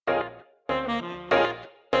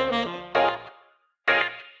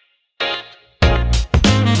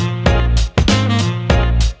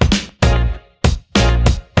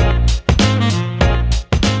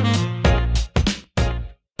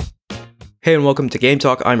Hey and welcome to Game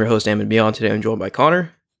Talk. I'm your host, Ammon Beyond. Today I'm joined by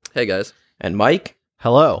Connor. Hey guys. And Mike.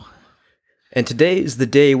 Hello. And today is the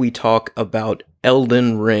day we talk about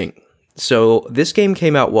Elden Ring. So this game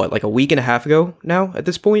came out, like a week and a half ago now at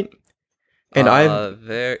this point? And a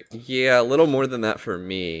little more than that for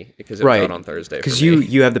me, because it was out on Thursday. Because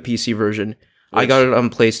you have the PC version. I got it on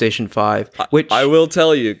PlayStation 5, which... I will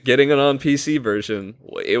tell you, getting it on PC version,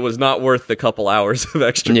 it was not worth the couple hours of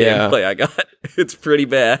extra gameplay I got. It's pretty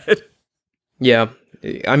bad. Yeah,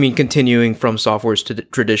 I mean, continuing from Software's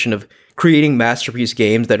tradition of creating masterpiece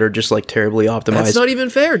games that are just like terribly optimized. That's not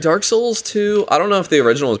even fair. Dark Souls 2, I don't know if the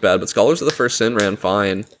original was bad, but Scholars of the First Sin ran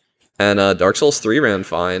fine, and Dark Souls 3 ran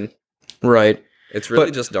fine. Right. It's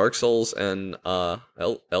really just Dark Souls and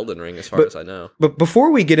Elden Ring as far as I know. But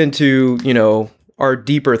before we get into, our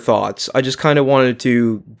deeper thoughts, I just kind of wanted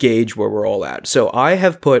to gauge where we're all at. So I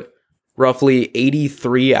have put roughly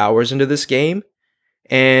 83 hours into this game.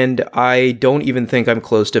 And I don't even think I'm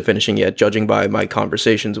close to finishing yet, judging by my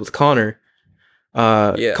conversations with Connor.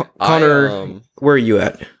 Connor, where are you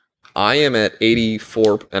at? I am at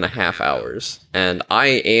 84 and a half hours, and I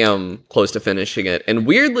am close to finishing it. And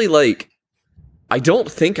weirdly, I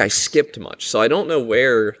don't think I skipped much, so I don't know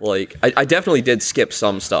where, I definitely did skip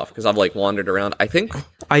some stuff, because I've, wandered around. I think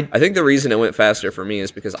the reason it went faster for me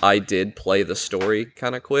is because I did play the story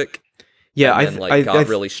kind of quick. Yeah, I got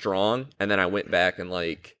really strong, and then I went back and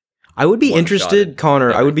I would be interested, Connor.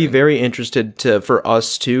 Everything. I would be very interested for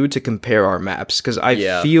us to compare our maps, because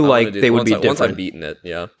I feel like they would be different. Once I've beaten it,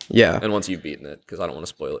 yeah, and once you've beaten it, because I don't want to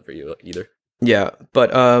spoil it for you either. Yeah,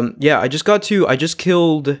 but I just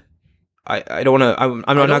killed. I don't want to.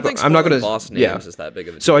 I'm not going to. Boss names is that big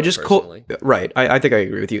of a deal. So I just killed. Right, I think I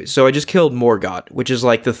agree with you. So I just killed Morgott, which is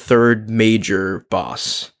like the third major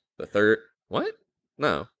boss. The third what?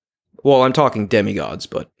 No. Well, I'm talking demigods,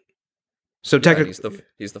 but... So technically...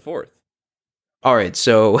 He's the fourth. Alright,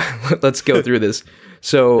 so let's go through this.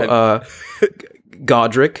 So,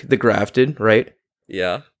 Godric, the Grafted, right?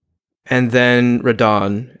 Yeah. And then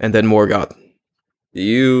Radahn, and then Morgott.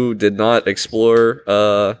 You did not explore...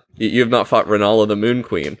 you have not fought Rennala the Moon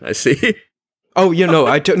Queen, I see. Oh, no,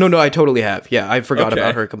 I totally have. Yeah, I forgot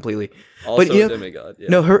about her completely. Also but, demigod, yeah.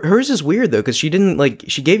 No, hers is weird, though, because she didn't,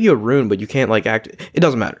 she gave you a rune, but you can't, act... It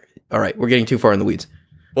doesn't matter. All right, we're getting too far in the weeds.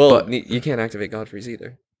 Well, you can't activate Godfrey's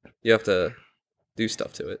either. You have to do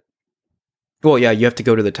stuff to it. Well, yeah, you have to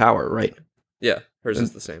go to the tower, right? Yeah, hers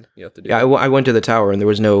is the same. You have to do. Yeah, I went to the tower and there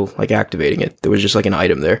was no activating it. There was just an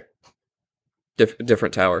item there.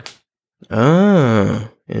 Different tower. Ah,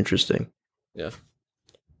 interesting. Yeah.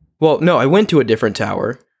 Well, no, I went to a different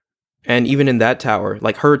tower, and even in that tower,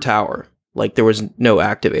 her tower, there was no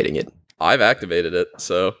activating it. I've activated it,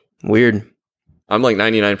 so weird. I'm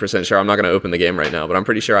 99% sure. I'm not going to open the game right now, but I'm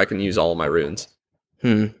pretty sure I can use all of my runes.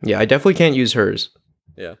 Yeah, I definitely can't use hers.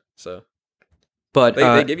 Yeah, so. But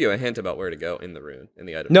they give you a hint about where to go in the rune, in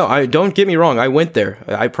the item. No, don't get me wrong. I went there.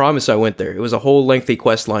 I promise I went there. It was a whole lengthy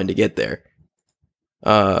quest line to get there.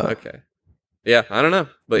 Okay. Yeah, I don't know.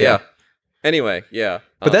 But yeah. Anyway, yeah.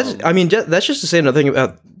 But that's just to say another thing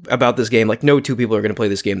about this game. No two people are going to play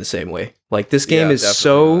this game the same way. This game is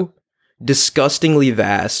so... not. Disgustingly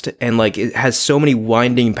vast, and it has so many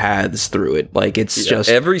winding paths through it. It's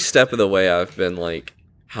just every step of the way I've been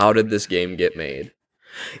how did this game get made?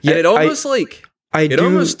 Yeah, and it almost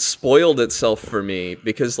almost spoiled itself for me,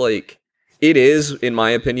 because it is, in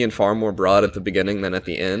my opinion, far more broad at the beginning than at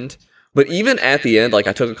the end. But even at the end, I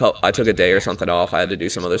took a day or something off. I had to do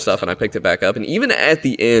some other stuff, and I picked it back up. And even at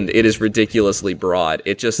the end, it is ridiculously broad.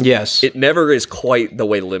 It just it never is quite the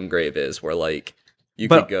way Limgrave is, where you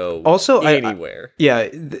could go also anywhere.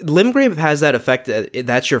 Limgrave has that effect that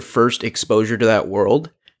that's your first exposure to that world,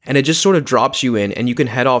 and it just sort of drops you in, and you can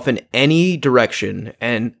head off in any direction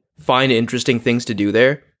and find interesting things to do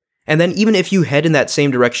there. And then even if you head in that same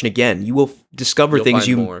direction again, you will discover things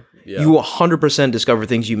you will 100% discover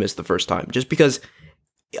things you missed the first time. Just because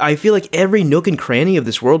I feel like every nook and cranny of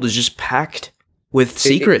this world is just packed with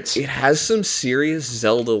secrets. It has some serious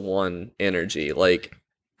Zelda 1 energy,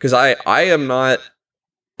 because I am not...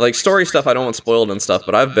 story stuff I don't want spoiled and stuff,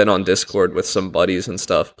 but I've been on Discord with some buddies and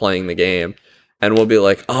stuff playing the game, and we'll be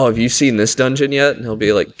like, oh, have you seen this dungeon yet? And he'll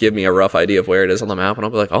be give me a rough idea of where it is on the map, and I'll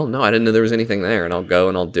be like, oh, no, I didn't know there was anything there, and I'll go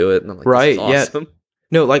and I'll do it, and I'm like, right, awesome.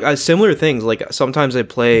 Yeah. No, similar things, sometimes I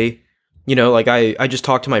play, I just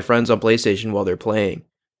talk to my friends on PlayStation while they're playing,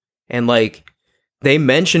 and, they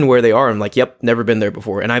mention where they are, I'm like, yep, never been there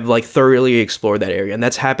before, and I've, thoroughly explored that area, and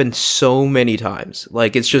that's happened so many times,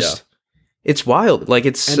 it's just... Yeah. It's wild.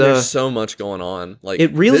 There's so much going on.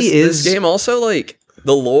 It really is. This game also,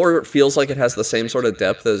 the lore feels like it has the same sort of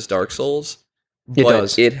depth as Dark Souls. It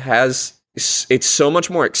does. It has it's so much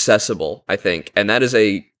more accessible, I think, and that is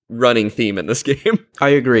a running theme in this game. I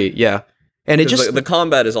agree, yeah. And it just the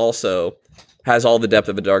combat is also has all the depth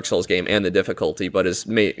of a Dark Souls game and the difficulty, but is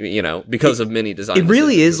because of many design. It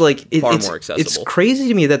really is like far more accessible. It's crazy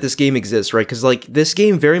to me that this game exists, right? Because like this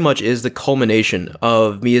game very much is the culmination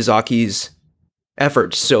of Miyazaki's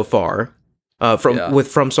efforts so far,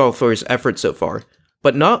 From Software's efforts so far.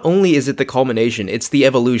 But not only is it the culmination, it's the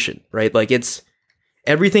evolution, right? Like it's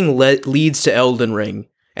everything leads to Elden Ring,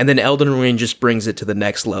 and then Elden Ring just brings it to the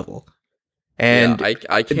next level. And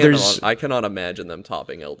I cannot imagine them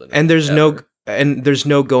topping Elden Ring. And there's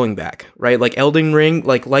no going back, right? Like Elden Ring,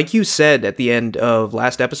 like you said at the end of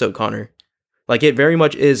last episode, Connor, like it very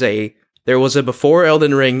much is there was a before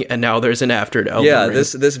Elden Ring and now there's an after Elden Ring. Yeah,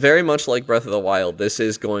 this very much like Breath of the Wild, this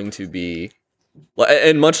is going to be,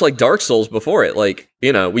 and much like Dark Souls before it, like,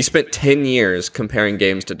 we spent 10 years comparing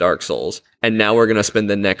games to Dark Souls, and now we're going to spend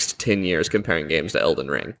the next 10 years comparing games to Elden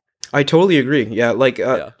Ring. I totally agree. Yeah,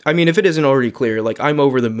 I mean, if it isn't already clear, like, I'm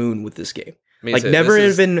over the moon with this game.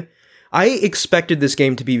 I expected this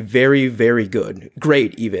game to be very, very good.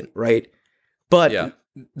 Great, even, right? But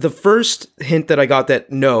the first hint that I got that,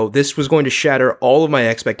 no, this was going to shatter all of my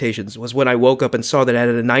expectations was when I woke up and saw that it had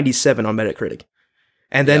a 97 on Metacritic.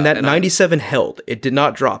 And then 97 held. It did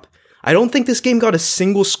not drop. I don't think this game got a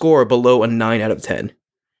single score below a 9 out of 10.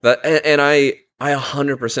 I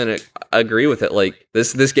 100% agree with it. Like,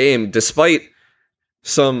 this game, despite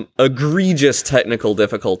some egregious technical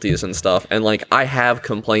difficulties and stuff, and like I have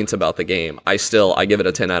complaints about the game, I give it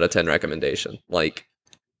a 10 out of 10 recommendation. Like,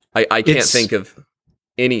 I can't think of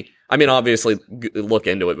any. I mean, obviously, look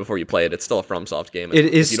into it before you play it. It's still a FromSoft game.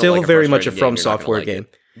 It is still very much a From Software game.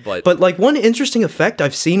 But like one interesting effect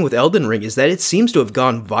I've seen with Elden Ring is that it seems to have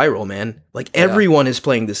gone viral, man. Like everyone is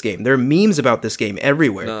playing this game. There are memes about this game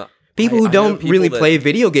everywhere. People who don't really play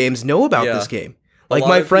video games know about this game. Like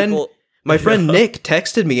my friend Nick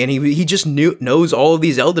texted me and he just knows all of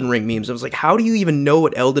these Elden Ring memes. I was like, how do you even know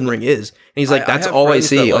what Elden Ring is? And he's like, that's all I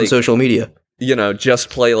see on social media.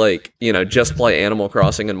 Just play Animal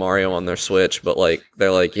Crossing and Mario on their Switch, but like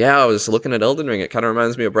they're like, yeah, I was looking at Elden Ring, it kind of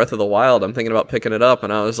reminds me of Breath of the Wild, I'm thinking about picking it up,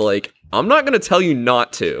 and I was like, I'm not going to tell you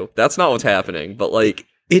not to, that's not what's happening, but like,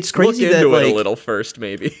 it's crazy look into that, it a little first,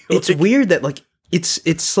 maybe. It's weird that like,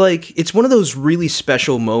 it's like, it's one of those really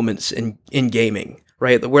special moments in gaming,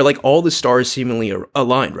 right, where like all the stars seemingly are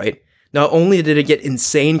aligned, right? Not only did it get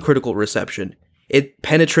insane critical reception, it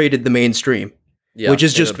penetrated the mainstream. Yeah, which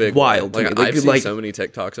is just wild. Like, I've seen so many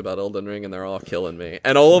TikToks about Elden Ring, and they're all killing me.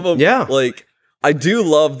 And all of them, like, I do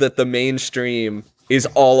love that the mainstream is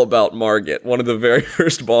all about Margit, one of the very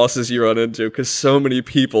first bosses you run into, because so many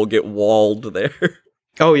people get walled there.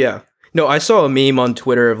 Oh, yeah. No, I saw a meme on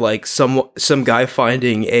Twitter of, like, some guy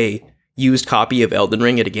finding a used copy of Elden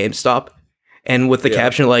Ring at a GameStop, and with the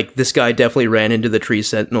caption, like, this guy definitely ran into the Tree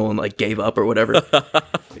Sentinel and, like, gave up or whatever.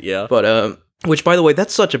 Yeah. But, which, by the way,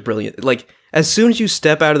 that's such a brilliant, like, as soon as you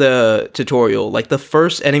step out of the tutorial, like, the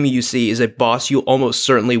first enemy you see is a boss you almost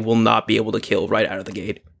certainly will not be able to kill right out of the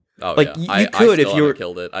gate. Oh, like, yeah. You could if you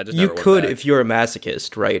killed it. I just you could if you're a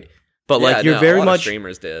masochist, right? But like, you're very much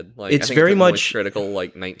streamers did. Like, it's very much critical,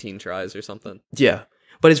 like 19 tries or something. Yeah,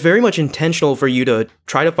 but it's very much intentional for you to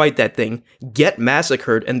try to fight that thing, get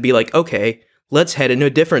massacred, and be like, okay, let's head in a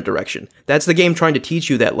different direction. That's the game trying to teach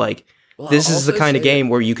you that, like, this is the kind of game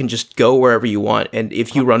where you can just go wherever you want, and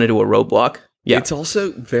if you run into a roadblock, it's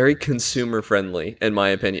also very consumer friendly, in my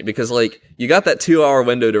opinion, because like you got that 2-hour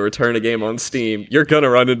window to return a game on Steam, you're gonna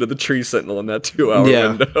run into the Tree Sentinel in that 2-hour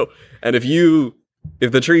window, and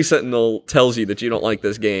if the Tree Sentinel tells you that you don't like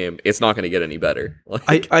this game, it's not going to get any better.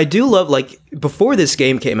 Like, I do love, like, before this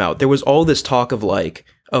game came out, there was all this talk of like,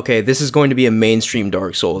 okay, this is going to be a mainstream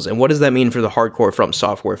Dark Souls, and what does that mean for the hardcore From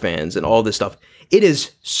Software fans and all this stuff? It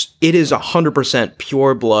is 100%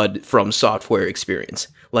 pure blood From Software experience.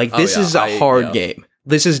 Like, this is a hard game.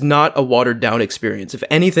 This is not a watered down experience. If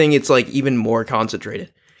anything, it's like even more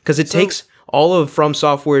concentrated because it takes all of From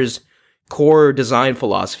Software's core design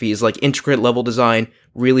philosophies, like intricate level design,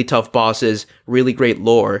 really tough bosses, really great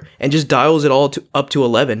lore, and just dials it all up to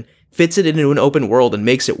 11, fits it into an open world, and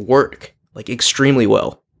makes it work like extremely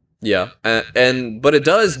well. Yeah, but it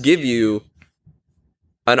does give you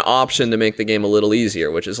an option to make the game a little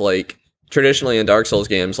easier, which is like traditionally in Dark Souls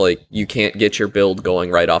games, like you can't get your build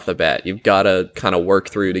going right off the bat. You've got to kind of work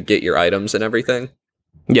through to get your items and everything.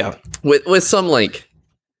 Yeah, with some like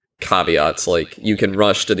caveats, like you can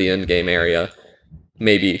rush to the end game area,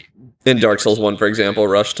 maybe in Dark Souls 1, for example,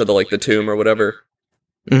 rush to the tomb or whatever,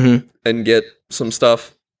 and get some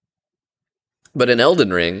stuff. But in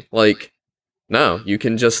Elden Ring, like, No, you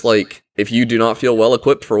can just, like, if you do not feel well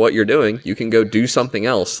equipped for what you're doing, you can go do something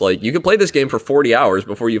else. Like, you can play this game for 40 hours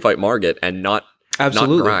before you fight Margit and not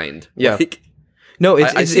grind. Yeah. Like, no,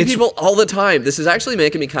 I see people all the time. This is actually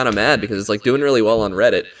making me kind of mad because it's, like, doing really well on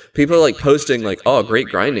Reddit. People are, like, posting, like, oh, great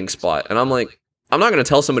grinding spot. And I'm like, I'm not going to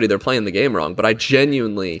tell somebody they're playing the game wrong, but I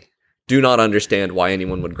genuinely do not understand why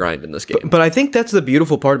anyone would grind in this game. But I think that's the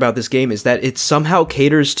beautiful part about this game is that it somehow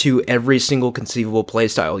caters to every single conceivable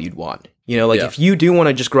playstyle you'd want. You know, like if you do want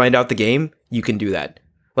to just grind out the game, you can do that.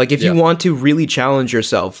 Like if you want to really challenge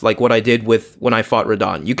yourself, like what I did with when I fought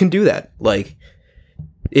Radahn, you can do that. Like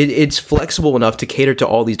it's flexible enough to cater to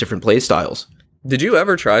all these different playstyles. Did you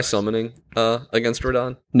ever try summoning against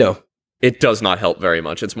Radahn? No. It does not help very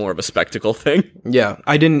much. It's more of a spectacle thing. Yeah,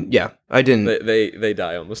 I didn't. They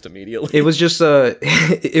die almost immediately. It was just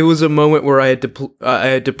it was a moment where I had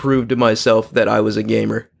to prove to myself that I was a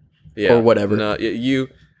gamer, or whatever. No,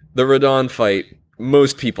 the Radahn fight.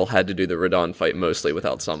 Most people had to do the Radahn fight mostly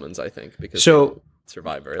without summons, I think, because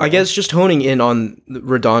survive very long. I guess just honing in on the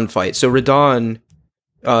Radahn fight. So Radahn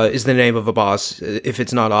is the name of a boss, if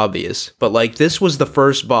it's not obvious. But like this was the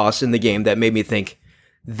first boss in the game that made me think,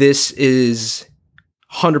 this is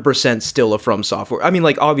 100% still a From Software. I mean,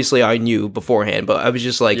 like, obviously I knew beforehand, but I was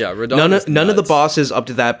just like, none of the bosses up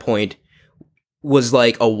to that point was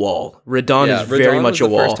like a wall. Radahn is very much a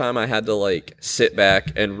wall. The first time I had to, like, sit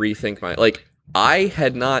back and rethink my... Like, I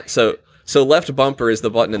had not... So left bumper is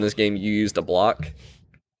the button in this game you use to block.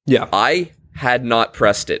 Yeah. I had not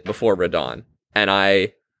pressed it before Radahn, and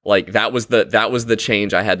I... Like, that was the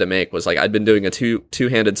change I had to make, was, like, I'd been doing a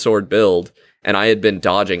two-handed sword build, and I had been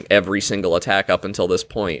dodging every single attack up until this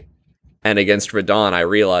point. And against Radahn, I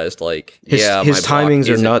realized, like, his timings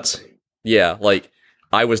are nuts. Yeah, like,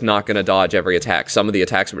 I was not going to dodge every attack. Some of the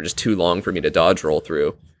attacks were just too long for me to dodge roll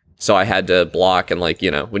through. So I had to block, and, like, you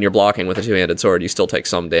know, when you're blocking with a two-handed sword, you still take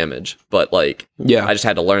some damage. But, like, I just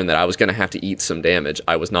had to learn that I was going to have to eat some damage.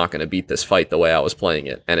 I was not going to beat this fight the way I was playing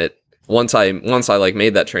it. And once I like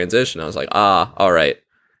made that transition, I was like, all right.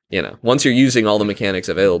 You know, once you're using all the mechanics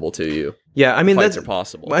available to you, I mean, fights are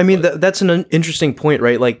possible. I mean, that's an interesting point,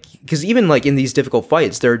 right? Like, because even like in these difficult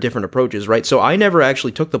fights, there are different approaches, right? So I never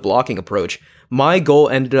actually took the blocking approach. My goal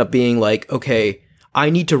ended up being like, okay, I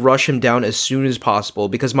need to rush him down as soon as possible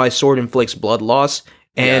because my sword inflicts blood loss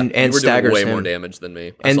and staggers doing him. Way more damage than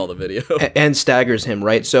me. I saw the video. And staggers him,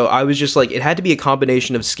 right? So I was just like, it had to be a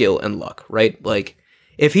combination of skill and luck, right? Like,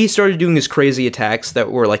 if he started doing his crazy attacks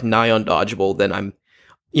that were like nigh undodgeable, then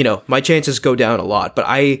my chances go down a lot. But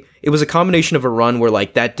it was a combination of a run where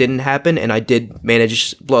like that didn't happen, and I did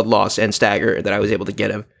manage blood loss and stagger that I was able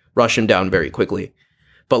to rush him down very quickly.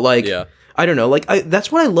 But like, I don't know, like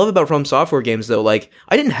that's what I love about From Software games though. Like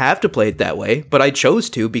I didn't have to play it that way, but I chose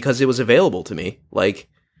to because it was available to me. Like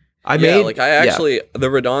the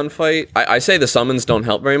Radahn fight, I say the summons don't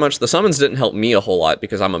help very much. The summons didn't help me a whole lot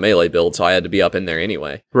because I'm a melee build, so I had to be up in there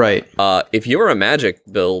anyway. Right. If you're a magic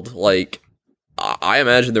build, like, I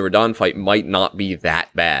imagine the Radahn fight might not be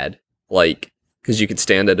that bad. Like, because you could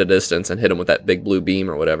stand at a distance and hit him with that big blue beam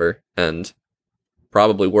or whatever, and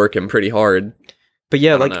probably work him pretty hard. But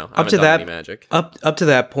yeah, like, up to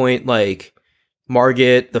that point, like,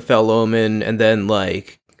 Margit, the Fell Omen, and then,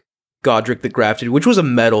 like, Godric the Grafted, which was a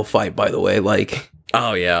metal fight, by the way. Like,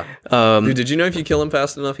 oh yeah, dude, did you know if you kill him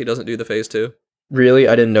fast enough, he doesn't do the phase 2? Really,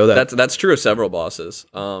 I didn't know that. That's true of several bosses.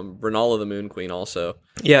 Rennala the Moon Queen also.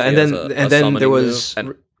 Yeah, and then there was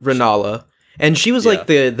Rennala, and she was like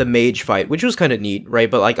the mage fight, which was kind of neat, right?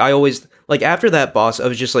 But like I always like after that boss, I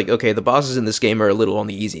was just like, okay, the bosses in this game are a little on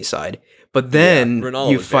the easy side. But then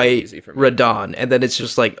you fight Radahn, and then it's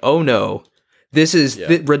just like, oh no,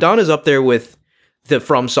 Radahn is up there with the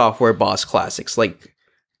From Software boss classics. Like,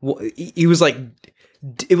 it was like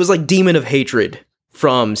Demon of Hatred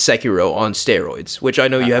from Sekiro on steroids, which I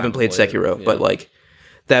know you haven't played Sekiro, but like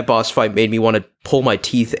that boss fight made me want to pull my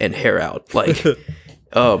teeth and hair out. Like,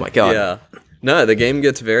 oh my god. Yeah. No, the game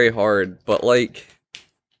gets very hard, but like,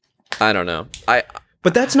 I don't know.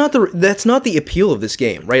 But that's not the appeal of this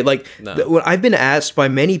game, right? Like, I've been asked by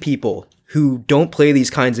many people who don't play these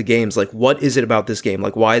kinds of games, like, what is it about this game?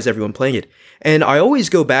 Like, why is everyone playing it? And I always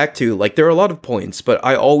go back to, like, there are a lot of points, but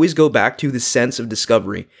I always go back to the sense of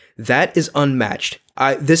discovery. That is unmatched.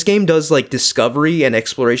 This game does, like, discovery and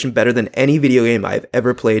exploration better than any video game I've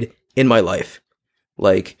ever played in my life.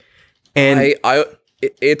 Like, and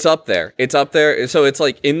it's up there. It's up there. So it's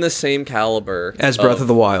like in the same caliber as Breath of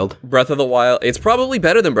the Wild. Breath of the Wild. It's probably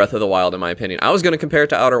better than Breath of the Wild in my opinion. I was going to compare it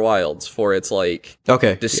to Outer Wilds for its like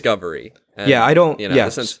discovery. And, I don't.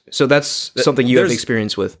 So that's something you have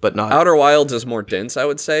experience with, but not. Outer Wilds is more dense, I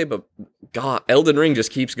would say, but God, Elden Ring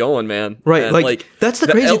just keeps going, man. Right, and, like that's the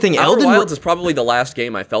crazy thing. Outer Wilds is probably the last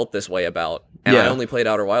game I felt this way about, and Yeah. I only played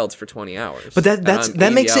Outer Wilds for 20 hours. But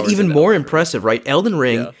that makes it even more impressive, right? Elden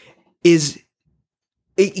Ring is.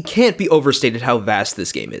 It can't be overstated how vast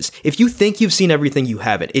this game is. If you think you've seen everything, you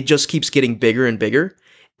haven't. It just keeps getting bigger and bigger,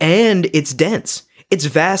 and it's dense. It's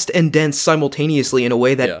vast and dense simultaneously in a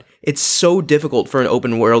way that it's so difficult for an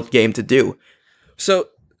open world game to do. So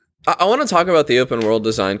I want to talk about the open world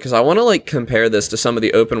design because I want to like compare this to some of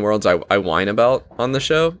the open worlds I whine about on the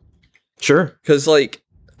show. Sure. Because like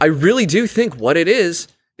I really do think what it is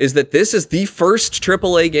that this is the first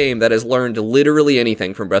AAA game that has learned literally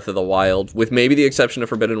anything from Breath of the Wild, with maybe the exception of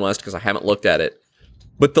Forbidden West because I haven't looked at it.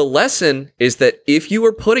 But the lesson is that if you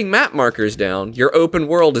are putting map markers down, your open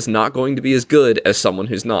world is not going to be as good as someone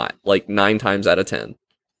who's not, like 9 times out of 10.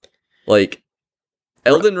 Like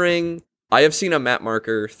Elden Ring, I have seen a map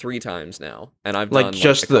marker 3 times now, and I've done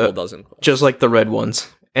just like a couple dozen quests. Just like the red ones.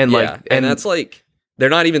 And and that's like they're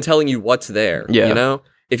not even telling you what's there. Yeah. You know?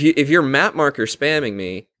 If your map marker spamming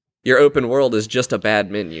me, your open world is just a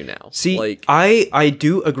bad menu now. See, like I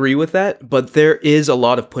do agree with that, but there is a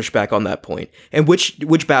lot of pushback on that point, and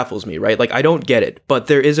which baffles me, right? Like I don't get it, but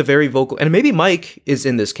there is a very vocal, and maybe Mike is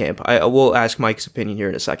in this camp. I will ask Mike's opinion here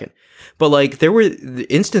in a second, but like there were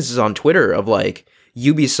instances on Twitter of like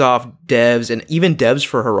Ubisoft devs and even devs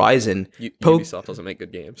for Horizon. Ubisoft doesn't make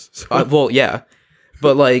good games. So. Well, yeah.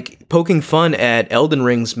 But like poking fun at Elden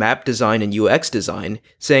Ring's map design and UX design,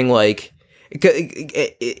 saying like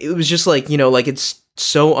it was just like, you know, like it's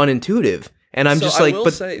so unintuitive, and I'm just like,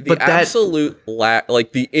 but the absolute lack,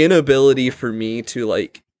 like the inability for me to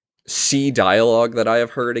like see dialogue that I have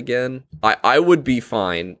heard again. I would be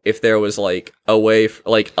fine if there was like a way,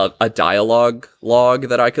 like a dialogue log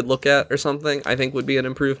that I could look at or something. I think would be an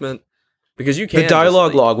improvement because you can. The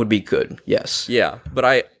dialogue log would be good, yes. Yeah,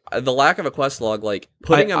 but the lack of a quest log, like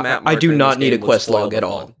putting a map. I do not need a quest log at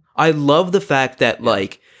all. I love the fact that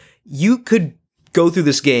like you could go through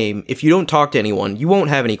this game. If you don't talk to anyone, you won't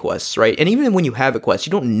have any quests, right? And even when you have a quest,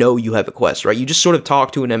 you don't know you have a quest, right? You just sort of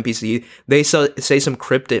talk to an NPC. They say some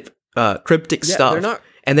cryptic stuff,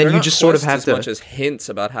 and then you just sort of have as to much as hints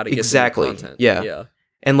about how to get exactly the content. Yeah.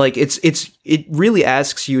 And like it really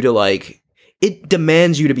asks you to like, it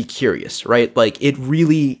demands you to be curious, right? Like it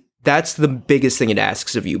really, that's the biggest thing it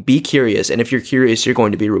asks of you. Be curious, and if you're curious, you're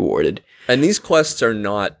going to be rewarded. And these quests are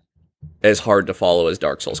not as hard to follow as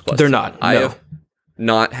Dark Souls quests. They're not. I have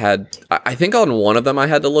not had. I think on one of them I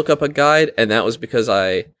had to look up a guide, and that was because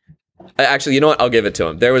I actually, you know what? I'll give it to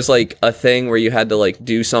him. There was like a thing where you had to like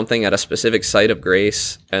do something at a specific site of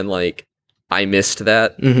grace, and like I missed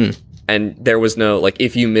that. Mm-hmm. And there was no, like,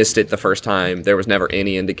 if you missed it the first time, there was never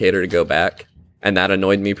any indicator to go back. And that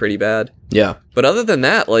annoyed me pretty bad. Yeah. But other than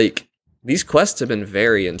that, like, these quests have been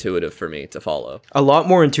very intuitive for me to follow. A lot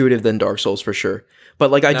more intuitive than Dark Souls, for sure. But,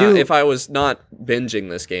 like, I do... If I was not binging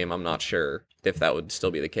this game, I'm not sure if that would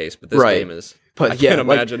still be the case. But this game is... But I can't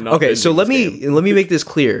imagine not okay, so let me game. Make this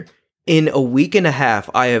clear. In a week and a half,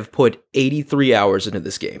 I have put 83 hours into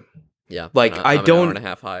this game. Yeah. Like, I'm I don't... an hour and a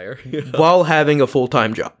half higher. While having a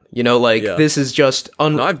full-time job. You know, like, this is just...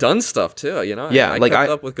 No, I've done stuff, too, you know? Yeah, I like, kept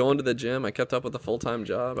up with going to the gym. I kept up with a full-time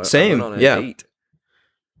job. Same, I went on a date.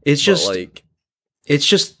 It's just... like... It's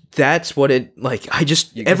just... That's what it... Like, I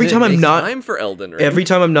just... Every time I'm not... time for Elden Ring. Every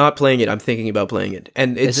time I'm not playing it, I'm thinking about playing it.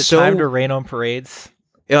 And it's Is it time to rain on parades?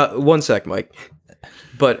 1 sec, Mike.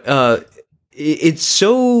 But, it's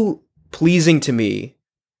so pleasing to me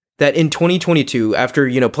that in 2022, after,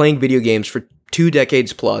 you know, playing video games for 2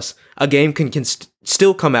 decades plus, a game can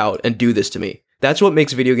still come out and do this to me. That's what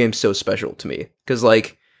makes video games so special to me. Because,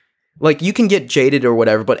 like you can get jaded or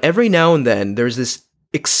whatever, but every now and then, there's this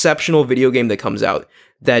exceptional video game that comes out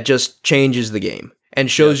that just changes the game. And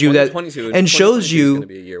shows you that, and shows you, going to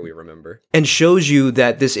be a year we remember, and shows you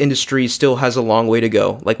that this industry still has a long way to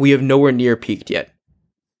go. Like, we have nowhere near peaked yet.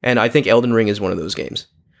 And I think Elden Ring is one of those games.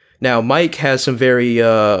 Now, Mike has some very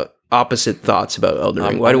opposite thoughts about Elden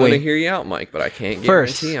Ring. I'm going to hear you out, Mike, but I can't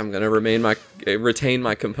guarantee I'm going to retain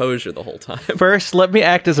my composure the whole time. First, let me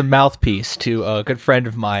act as a mouthpiece to a good friend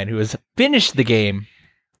of mine who has finished the game.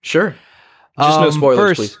 Sure. Just no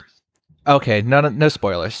spoilers, please. Okay, no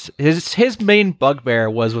spoilers. His main bugbear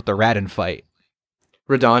was with the Radon fight.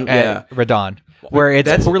 Radon, yeah. Radon, where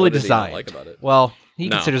it's poorly designed. Like about it? Well, he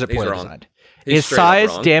considers it poorly designed. His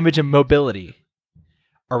size, damage, and mobility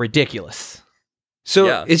are ridiculous.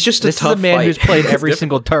 So it's just this tough is a man fight. who's played every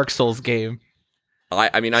single Dark Souls game.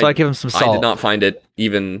 I give him some salt. I did not find it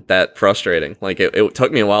even that frustrating. Like it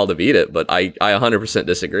took me a while to beat it, but I 100%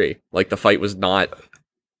 disagree. Like the fight was not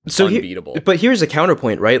unbeatable. But here's a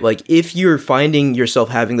counterpoint, right? Like, if you're finding yourself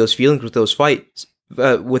having those feelings with those fights,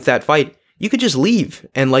 with that fight, you could just leave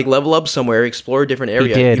and like level up somewhere, explore a different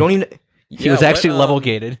area. He did. You don't even. He was actually level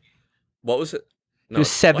gated. What was it? No, he was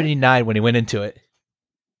 79 when he went into it.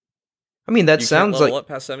 I mean, that sounds level like up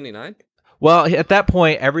past 79. Well, at that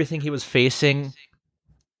point, everything he was facing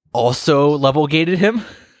also level gated him.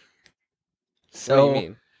 So what do you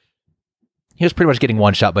mean? He was pretty much getting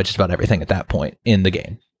one shot by just about everything at that point in the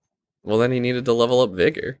game. Well, then he needed to level up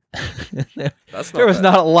vigor. There was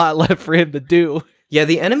not a lot left for him to do. Yeah,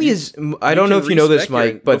 the enemy is. I don't know if you know this,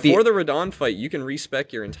 Mike, but before the Radahn fight, you can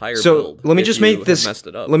respec your entire so build. Let me just make this. Messed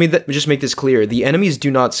it up. Let me just make this clear. The enemies do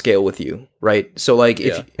not scale with you, right? So, like,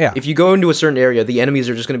 if you go into a certain area, the enemies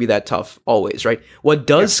are just going to be that tough always, right? What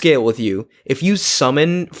does scale with you? If you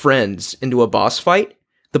summon friends into a boss fight,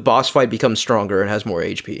 the boss fight becomes stronger and has more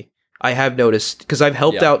HP. I have noticed because I've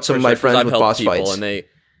helped out some of my friends with boss fights, and they.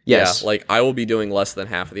 Yes. Yeah, like I will be doing less than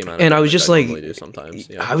half of the amount of and I was just like do sometimes.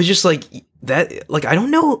 Yeah. I was just like that, like I don't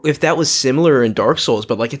know if that was similar in Dark Souls,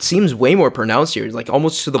 but like it seems way more pronounced here, like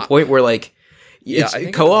almost to the point where like it's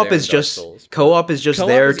co-op is just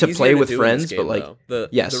there to play with friends, but like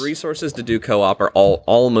the resources to do co-op are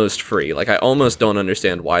almost free. Like I almost don't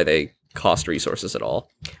understand why they cost resources at all.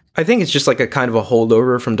 I think it's just like a kind of a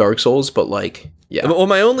holdover from Dark Souls, but like, yeah. Well,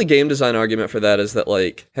 my only game design argument for that is that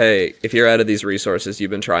like, hey, if you're out of these resources,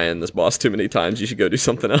 you've been trying this boss too many times, you should go do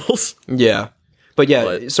something else. Yeah. But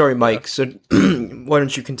yeah, sorry, Mike. So why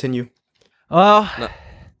don't you continue?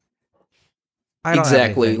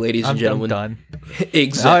 Exactly, ladies and gentlemen. I'm done.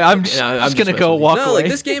 Exactly. I'm just gonna go walk away. No, like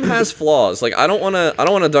this game has flaws. Like I don't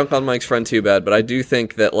wanna dunk on Mike's friend too bad, but I do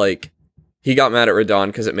think that like he got mad at Radahn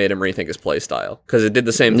because it made him rethink his playstyle. Because it did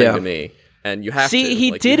the same thing to me. And you have to. See,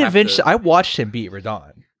 he did eventually. I watched him beat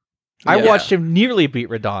Radahn. I watched him nearly beat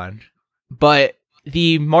Radahn. But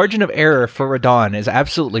the margin of error for Radahn is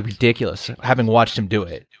absolutely ridiculous, having watched him do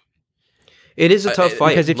it. It is a tough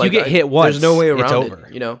fight. Because if you get hit once, there's no way around it's over.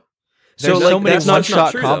 You know? So like, so many that's not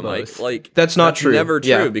one-shot true, combos. though, Mike. Like, that's not true. Never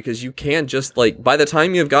true, because you can't just, like, by the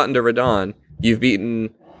time you've gotten to Radahn, you've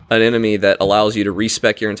beaten an enemy that allows you to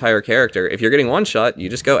respec your entire character. If you're getting one shot, you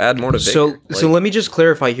just go add more to vigor. So let me just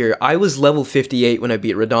clarify here. I was level 58 when I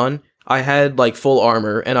beat Radahn. I had like full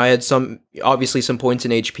armor, and I had obviously some points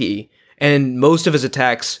in HP. And most of his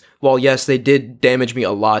attacks, while yes, they did damage me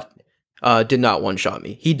a lot, did not one shot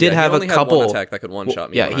me. He did have a couple. Had one attack that could one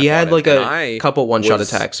shot me. Yeah, he had like a couple one shot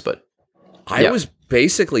attacks, but I was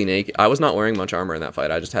basically naked. I was not wearing much armor in that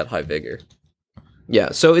fight. I just had high vigor.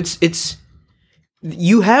 Yeah, so it's.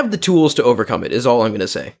 You have the tools to overcome it, is all I'm going to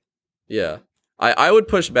say. Yeah. I would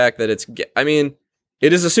push back that I mean,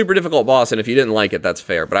 it is a super difficult boss, and if you didn't like it, that's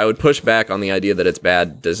fair. But I would push back on the idea that it's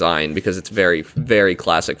bad design, because it's very, very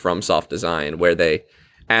classic FromSoft design, where they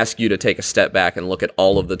ask you to take a step back and look at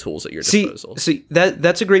all of the tools at your disposal. See,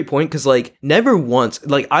 that's a great point, because, like, never once,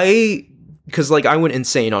 like, I went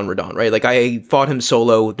insane on Radahn, right? Like, I fought him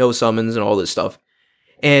solo, no summons, and all this stuff.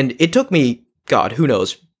 And it took me, God, who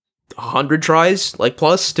knows, 100 tries, like,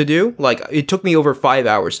 plus to do. Like, it took me over 5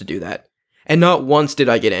 hours to do that. And not once did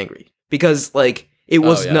I get angry. Because, like, it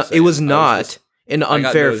was not an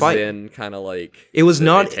unfair fight. Kind of like it was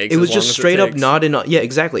not. It was just straight up not an. Yeah,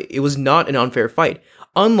 exactly. It was not an unfair fight.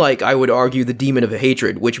 Unlike, I would argue, the Demon of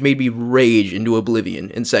Hatred, which made me rage into oblivion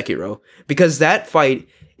in Sekiro, because that fight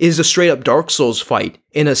is a straight up Dark Souls fight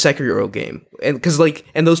in a Sekiro game,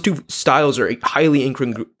 and those two styles are highly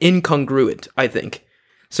incongruent, I think.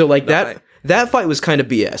 So like that fight was kind of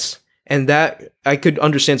BS, and that I could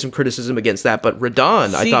understand some criticism against that, but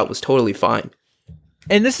Radahn I thought was totally fine.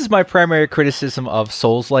 And this is my primary criticism of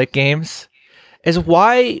Souls-like games, is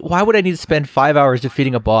why would I need to spend 5 hours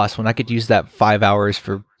defeating a boss when I could use that 5 hours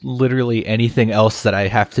for literally anything else that I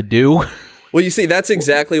have to do? Well, you see, that's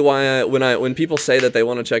exactly why when people say that they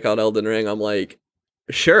want to check out Elden Ring, I'm like,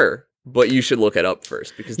 sure, but you should look it up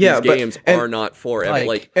first, because these games are not for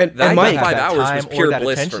Mike, that 5 hours was pure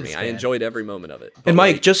bliss for me. Span. I enjoyed every moment of it. And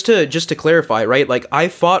Mike, just to clarify, right? Like, I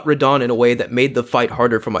fought Radahn in a way that made the fight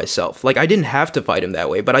harder for myself. Like, I didn't have to fight him that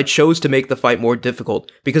way, but I chose to make the fight more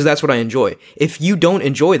difficult because that's what I enjoy. If you don't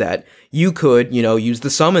enjoy that, you could, use the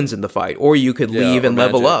summons in the fight, or you could leave and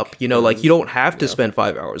level up. Like, you don't have to spend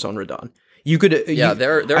 5 hours on Radahn. You could,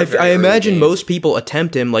 I imagine most people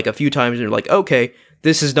attempt him like a few times and they're like, okay,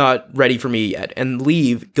 this is not ready for me yet, and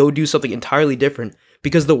leave, go do something entirely different,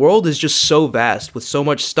 because the world is just so vast with so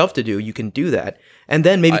much stuff to do. You can do that, and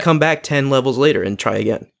then maybe come back 10 levels later and try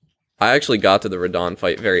again. I actually got to the Radahn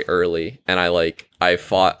fight very early, and I was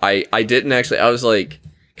like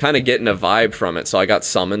kind of getting a vibe from it, so I got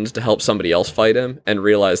summoned to help somebody else fight him, and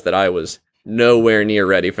realized that I was nowhere near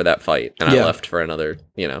ready for that fight, and Yeah. I left for another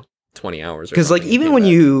 20 hours. Because like even when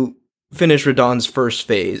you finish Radahn's first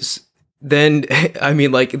phase, then I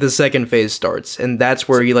mean like the second phase starts, and that's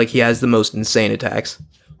where he has the most insane attacks.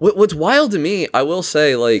 What's wild to me, I will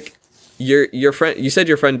say, like your friend, you said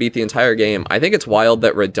your friend beat the entire game. I think it's wild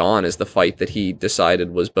that Radahn is the fight that he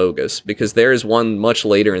decided was bogus, because there is one much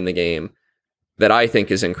later in the game that I think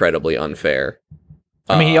is incredibly unfair.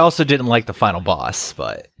 I mean, he also didn't like the final boss,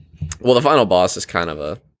 but well, the final boss is kind of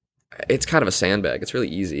a sandbag. It's really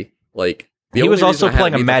easy. Like he was also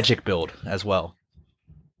playing a magic build as well.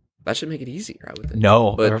 That should make it easier, I would think.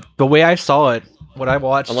 No, but the way I saw it, what I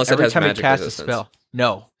watched, unless every it has time he magic cast resistance. a spell,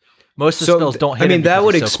 no, most of the spells don't hit. I mean, him that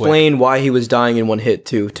would because he's so explain why he was dying in one hit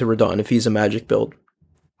to Radahn if he's a magic build.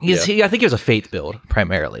 quick. I think he was a faith build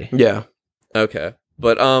primarily. Yeah. Okay,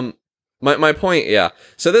 but my point, yeah.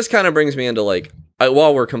 So this kind of brings me into like,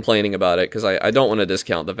 while we're complaining about it, because I don't want to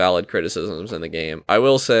discount the valid criticisms in the game, I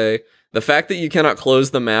will say the fact that you cannot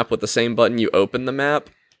close the map with the same button you open the map,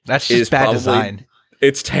 that's just bad design.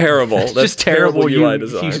 It's terrible. That's just terrible UI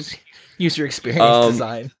design. User experience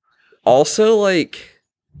design. Also, like,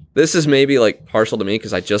 this is maybe like partial to me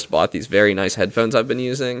because I just bought these very nice headphones I've been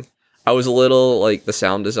using. I was a little like the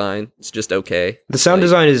sound design. It's just okay. The sound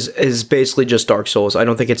design is basically just Dark Souls. I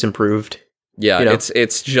don't think it's improved. Yeah,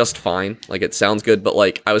 it's just fine. Like, it sounds good, but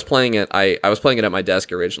like I was playing it. I was playing it at my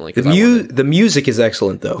desk originally. The music is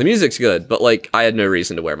excellent though. The music's good, but like I had no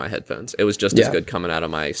reason to wear my headphones. It was just as good coming out of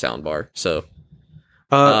my soundbar. So.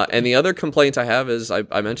 And the other complaint I have is,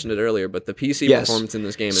 I mentioned it earlier, but the PC performance in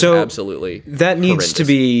this game is absolutely that needs horrendous. To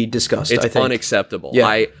be discussed. It's I think. Unacceptable.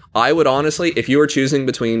 Yeah. I would honestly, if you were choosing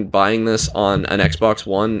between buying this on an Xbox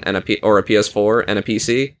One and or a PS4 and a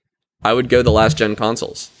PC, I would go the last gen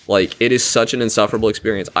consoles. Like, it is such an insufferable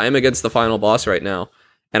experience. I am against the final boss right now,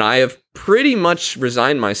 and I have pretty much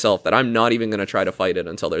resigned myself that I'm not even going to try to fight it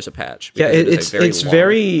until there's a patch. Yeah, it's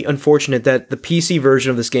very unfortunate that the PC version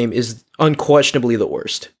of this game is unquestionably the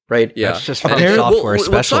worst, right? Yeah, that's just from software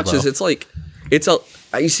special. What sucks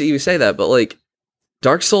is you say that, but like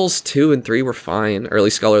Dark Souls 2 and 3 were fine, or at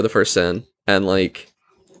least Scholar of the First Sin, and like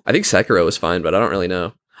I think Sekiro was fine, but I don't really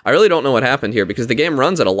know. I really don't know what happened here, because the game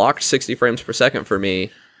runs at a locked 60 frames per second for me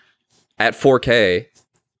at 4K.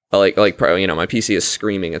 My PC is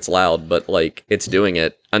screaming, it's loud, but like it's doing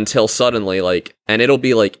it until suddenly, like, and it'll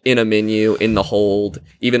be like in a menu, in the hold,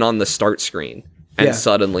 even on the start screen, and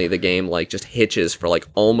suddenly the game like just hitches for like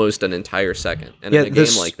almost an entire second. And in a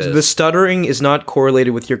game like this, the stuttering is not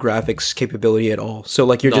correlated with your graphics capability at all. So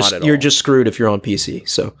like you're just screwed if you're on PC.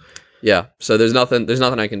 So yeah, so there's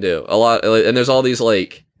nothing I can do. And there's all these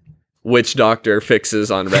like witch doctor fixes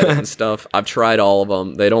on Reddit and stuff. I've tried all of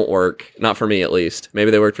them. They don't work. Not for me, at least. Maybe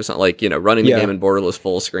they work for something like, running the game in borderless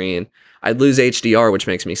full screen. I'd lose HDR, which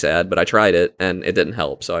makes me sad, but I tried it and it didn't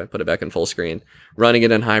help. So I put it back in full screen. Running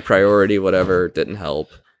it in high priority, whatever, didn't help.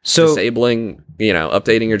 So disabling,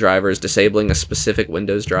 updating your drivers, disabling a specific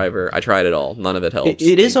Windows driver. I tried it all. None of it helps.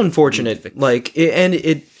 It is unfortunate.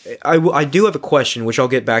 I do have a question, which I'll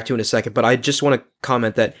get back to in a second, but I just want to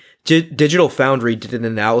comment that Digital Foundry did an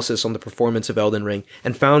analysis on the performance of Elden Ring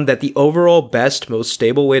and found that the overall best, most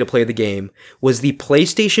stable way to play the game was the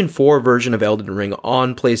PlayStation 4 version of Elden Ring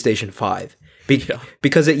on PlayStation 5.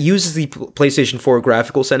 Because it uses the PlayStation 4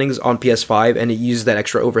 graphical settings on PS5, and it uses that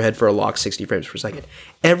extra overhead for a locked 60 frames per second.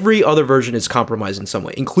 Every other version is compromised in some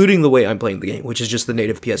way, including the way I'm playing the game, which is just the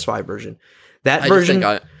native PS5 version. That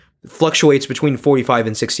version fluctuates between 45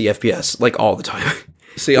 and 60 FPS, like all the time.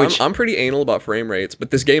 See, I'm pretty anal about frame rates,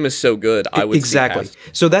 but this game is so good. I would see past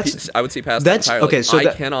that entirely. Okay. So I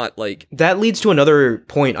cannot like. That leads to another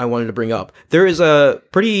point I wanted to bring up. There is a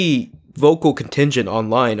pretty vocal contingent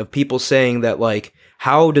online of people saying that like,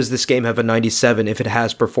 how does this game have a 97 if it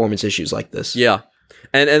has performance issues like this? Yeah,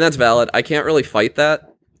 and that's valid. I can't really fight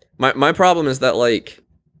that. My problem is that like,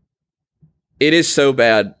 it is so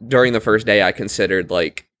bad. During the first day, I considered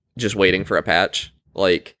like just waiting for a patch,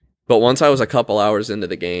 like. But once I was a couple hours into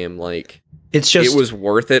the game, like, it was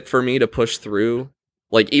worth it for me to push through.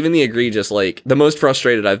 Like, even the egregious, like, the most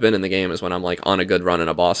frustrated I've been in the game is when I'm, like, on a good run in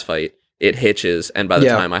a boss fight. It hitches, and by the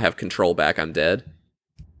time I have control back, I'm dead.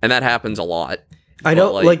 And that happens a lot. I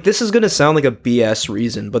know, like, this is going to sound like a BS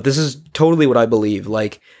reason, but this is totally what I believe.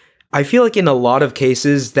 Like, I feel like in a lot of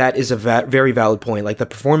cases, that is a very valid point. Like, the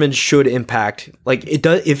performance should impact, like, it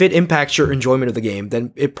does. If it impacts your enjoyment of the game,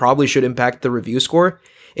 then it probably should impact the review score.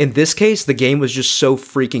 In this case, the game was just so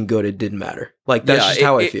freaking good, it didn't matter. Like, that's just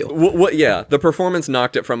how I feel. The performance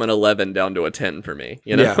knocked it from an 11 down to a 10 for me.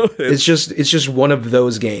 Yeah, it's just one of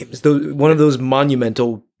those games. One of those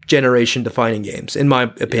monumental generation-defining games, in my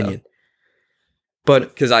opinion. But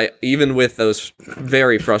because even with those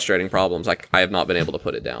very frustrating problems, I have not been able to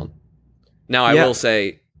put it down. Now I will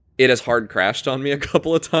say it has hard crashed on me a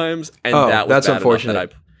couple of times, and that was that's bad unfortunate.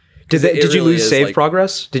 Enough that did you lose save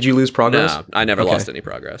progress? Did you lose progress? No, I never lost any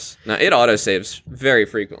progress. Now it autosaves very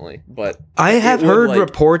frequently, but I have heard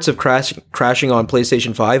reports of crashing on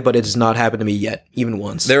PlayStation 5, but it has not happened to me yet, even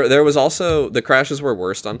once. There was also the crashes were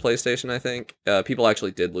worst on PlayStation. I think people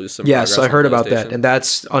actually did lose some. Yes, I heard about that, and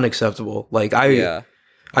that's unacceptable. Like I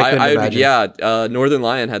couldn't imagine. Northern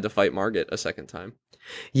Lion had to fight Margit a second time.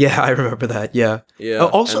 Yeah, I remember that. Yeah. Yeah.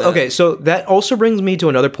 Also, okay, so that also brings me to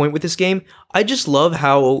another point with this game. I just love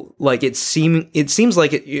how like it seems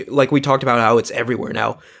like like we talked about how it's everywhere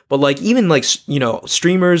now. But like even like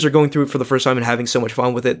streamers are going through it for the first time and having so much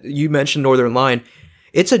fun with it. You mentioned Northern Lion.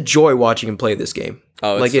 It's a joy watching him play this game.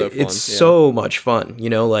 Oh, it's like so fun. It's so much fun.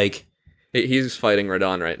 Like he's fighting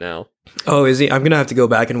Radahn right now. Oh, is he? I'm gonna have to go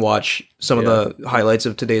back and watch some of the highlights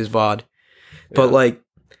of today's VOD. But like.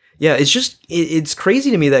 Yeah, it's just, it's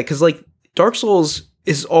crazy to me that, because, like, Dark Souls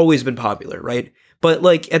has always been popular, right? But,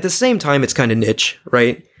 like, at the same time, it's kind of niche,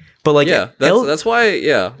 right? But, like... Yeah, that's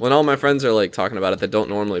why, when all my friends are, like, talking about it that don't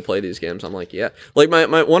normally play these games, I'm like, yeah. Like,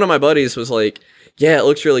 one of my buddies was like, yeah, it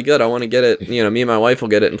looks really good, I want to get it, me and my wife will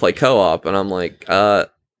get it and play co-op, and I'm like,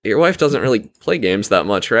 your wife doesn't really play games that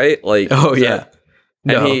much, right? Like... Oh, yeah.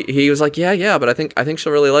 And he was like, yeah, but I think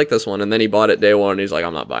she'll really like this one. And then he bought it day one, and he's like,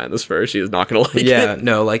 I'm not buying this first. She's not going to like it. Yeah,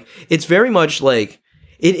 no, like, it's very much, like,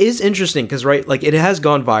 it is interesting, because, right, like, it has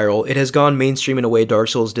gone viral. It has gone mainstream in a way Dark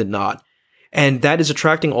Souls did not. And that is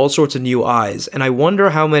attracting all sorts of new eyes. And I wonder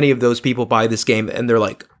how many of those people buy this game, and they're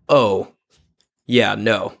like, oh, yeah,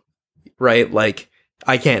 no. Right? Like,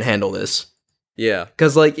 I can't handle this. Yeah.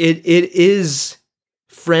 Because, like, it is...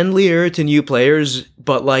 friendlier to new players,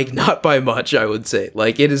 but like not by much, I would say.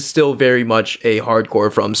 Like it is still very much a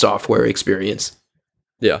hardcore From Software experience.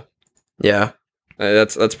 Yeah.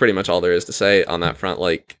 That's pretty much all there is to say on that front.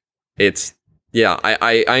 Like it's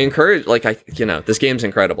I encourage this game's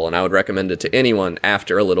incredible, and I would recommend it to anyone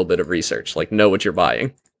after a little bit of research. Like know what you're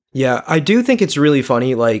buying. Yeah, I do think it's really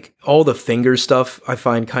funny, like, all the finger stuff I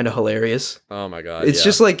find kind of hilarious. Oh my god, it's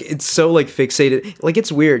just, like, it's so, like, fixated. Like,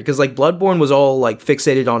 it's weird, because, like, Bloodborne was all, like,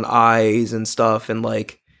 fixated on eyes and stuff, and,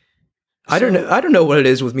 like, I don't know what it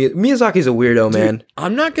is with Miyazaki's a weirdo, man. Dude,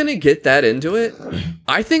 I'm not gonna get that into it.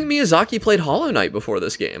 I think Miyazaki played Hollow Knight before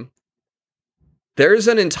this game. There's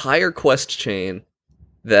an entire quest chain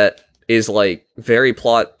that is, like, very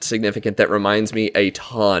plot significant that reminds me a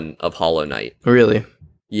ton of Hollow Knight. Really?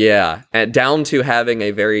 Yeah, and down to having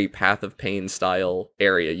a very Path of Pain style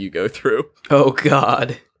area you go through. Oh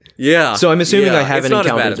god. Yeah. So I'm assuming I haven't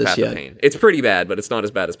encountered this yet. It's pretty bad, but it's not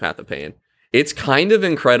as bad as Path of Pain. It's kind of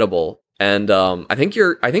incredible, and I think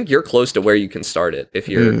you're close to where you can start it if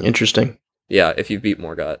you're interesting. Yeah, if you've beat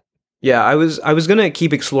Morgott. Yeah, I was gonna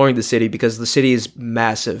keep exploring the city because the city is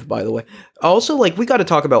massive, by the way. Also, like, we got to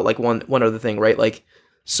talk about like one other thing, right? Like,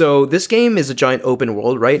 so this game is a giant open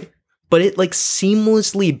world, right? But it like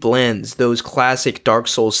seamlessly blends those classic Dark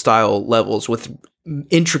Souls style levels with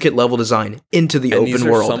intricate level design into the open these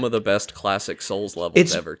are world. Some of the best classic Souls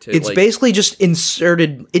levels ever too. It's like, basically just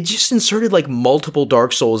inserted like multiple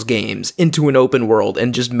Dark Souls games into an open world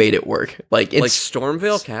and just made it work. Like it's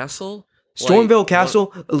Stormveil Castle. Stormveil Castle,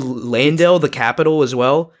 Leyndell, the capital as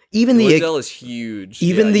well. Even Leyndell is huge.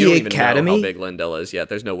 Even the you don't Academy. Even know how big Leyndell is yet.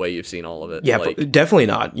 There's no way you've seen all of it. Yeah, but definitely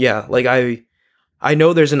not. Yeah, like I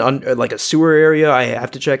know there's like a sewer area I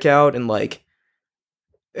have to check out, and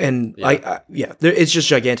it's just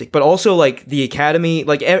gigantic. But also like the Academy,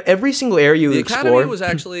 like every single area you explore.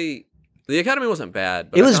 The Academy wasn't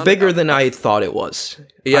bad. But it was bigger than I thought it was.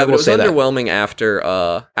 Yeah, but it was underwhelming after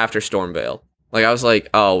Stormveil. Like I was like,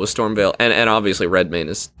 oh, with Stormveil, and obviously Redmane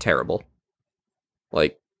is terrible.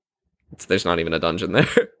 Like, there's not even a dungeon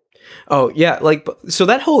there. Oh, yeah, like, so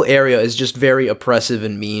that whole area is just very oppressive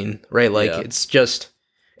and mean, right? Like, it's just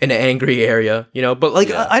an angry area, But,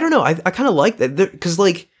 like, I don't know, I kind of like that, because,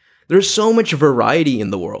 like, there's so much variety in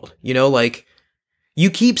the world, Like, you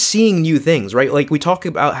keep seeing new things, right? Like, we talk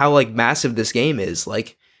about how, like, massive this game is.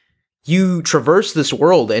 Like, you traverse this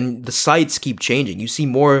world, and the sights keep changing. You see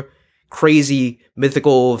more crazy,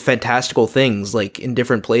 mythical, fantastical things, like, in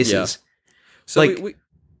different places. Yeah. So, like,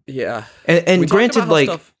 And granted, like...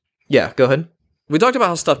 Yeah, go ahead. We talked about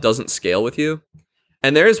how stuff doesn't scale with you.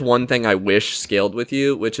 And there is one thing I wish scaled with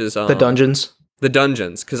you, which is... the dungeons? The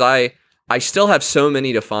dungeons. Because I still have so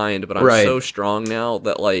many to find, but I'm so strong now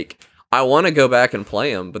that, like, I want to go back and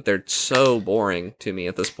play them, but they're so boring to me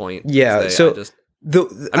at this point. Yeah,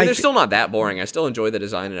 they're still not that boring. I still enjoy the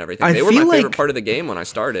design and everything. They were my favorite part of the game when I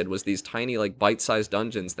started. Was these tiny like bite-sized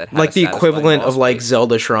dungeons that had like the equivalent of like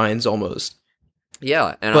Zelda shrines almost.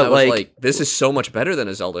 Yeah, and I was like, this is so much better than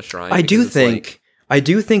a Zelda shrine. I do think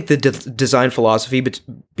the design philosophy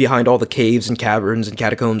behind all the caves and caverns and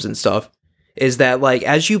catacombs and stuff is that like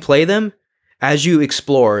as you play them, as you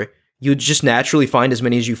explore, you just naturally find as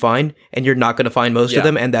many as you find, and you're not going to find most of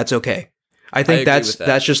them, and that's okay. I think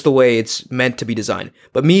that's just the way it's meant to be designed.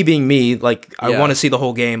 But me being me, like I want to see the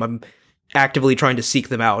whole game. I'm actively trying to seek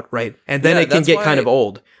them out, right? And then it can get kind of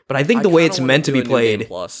old. But I think the way it's meant to be played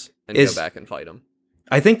is go back and fight them.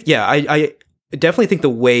 I think, I definitely think the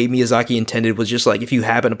way Miyazaki intended was just like if you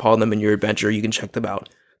happen upon them in your adventure, you can check them out.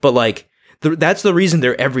 But like that's the reason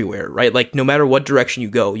they're everywhere, right? Like no matter what direction you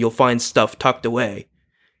go, you'll find stuff tucked away,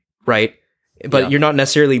 right? But you're not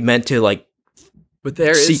necessarily meant to like. But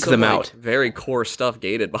there seek them out. Very core stuff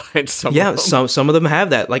gated behind some. Yeah, of them. some of them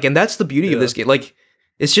have that. Like, and that's the beauty of this game. Like,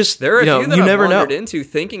 it's just there are a few that you I've never know into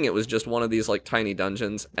thinking it was just one of these like tiny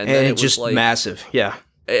dungeons, and then it was just like massive. Yeah,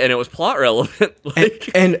 and it was plot relevant.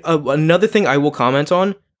 Like, and another thing I will comment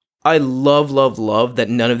on, I love that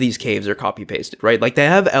none of these caves are copy pasted. Right, like they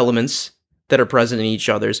have elements that are present in each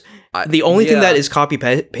other's. The only thing that is copy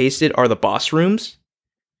pasted are the boss rooms.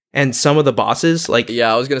 And some of the bosses, like...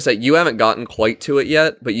 Yeah, I was going to say, you haven't gotten quite to it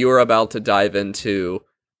yet, but you are about to dive into...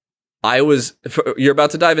 You're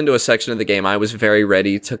about to dive into a section of the game I was very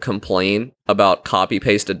ready to complain about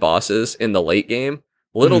copy-pasted bosses in the late game.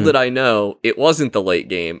 Little did I know, it wasn't the late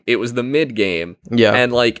game, it was the mid-game. Yeah.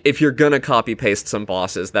 And, like, if you're gonna copy-paste some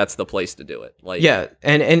bosses, that's the place to do it. Like, yeah,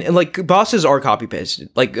 and like, bosses are copy-pasted.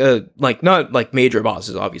 Like, not, like, major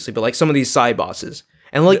bosses, obviously, but, like, some of these side bosses.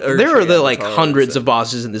 And like there are like hundreds of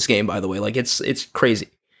bosses in this game, by the way. Like it's crazy.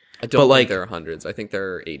 I don't think there are hundreds. I think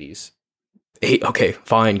there are 80s. Okay,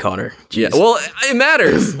 fine, Connor. Jeez. Yeah, well, it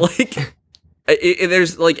matters. Like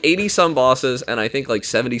there's like 80 some bosses, and I think like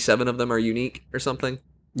 77 of them are unique or something.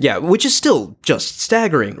 Yeah, which is still just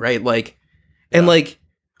staggering, right? Like, and like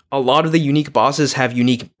a lot of the unique bosses have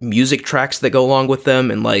unique music tracks that go along with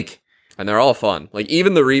them, and they're all fun. Like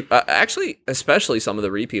even the actually, especially some of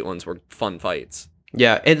the repeat ones were fun fights.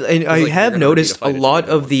 Yeah, and I have noticed a lot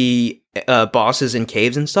of the bosses in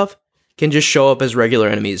caves and stuff can just show up as regular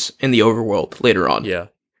enemies in the overworld later on. Yeah.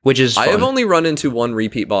 Which is fun. I have only run into one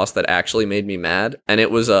repeat boss that actually made me mad, and it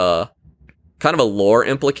was a kind of a lore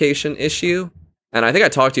implication issue. And I think I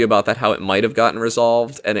talked to you about that, how it might have gotten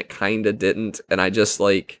resolved, and it kind of didn't. And I just,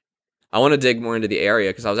 I want to dig more into the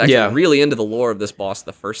area, because I was actually really into the lore of this boss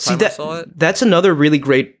the first time I saw it. That's another really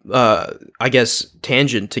great, I guess,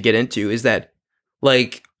 tangent to get into, is that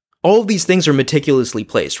like, all of these things are meticulously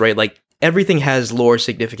placed, right? Like, everything has lore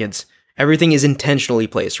significance. Everything is intentionally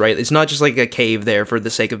placed, right? It's not just like a cave there for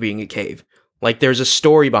the sake of being a cave. Like, there's a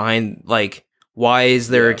story behind, like, why is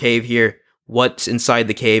there a cave here? What's inside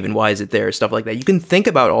the cave and why is it there? Stuff like that. You can think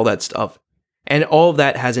about all that stuff. And all of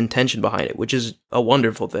that has intention behind it, which is a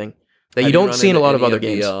wonderful thing that you don't see in a lot of other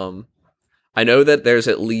games. I know that there's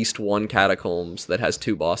at least one Catacombs that has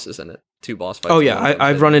 2 bosses in it. 2 boss fights. Oh yeah,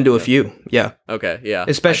 I've run into a few. Yeah. Okay, yeah.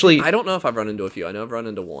 Especially, I don't know if I've run into a few. I know I've run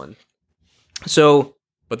into one. So,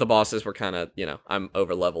 but the bosses were kind of, I'm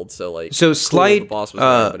over leveled, so like. So slight. The boss was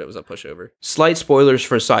there, but it was a pushover. Slight spoilers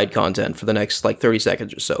for side content for the next 30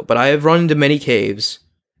 seconds or so. But I have run into many caves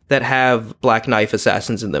that have Black Knife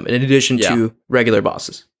assassins in them, in addition to regular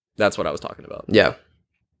bosses. That's what I was talking about. Yeah.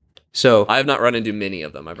 So I have not run into many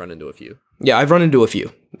of them. I've run into a few. Yeah, I've run into a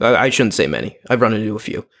few. I shouldn't say many. I've run into a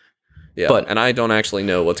few. Yeah, and I don't actually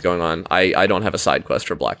know what's going on. I don't have a side quest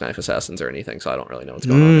for Black Knife Assassins or anything, so I don't really know what's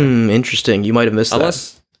going on there. Interesting. You might have missed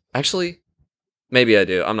that. Actually, maybe I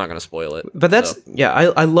do. I'm not going to spoil it. But that's,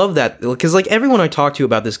 I love that. Because, everyone I talk to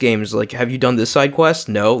about this game is like, have you done this side quest?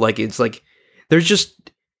 No. It's like, there's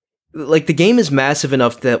just, the game is massive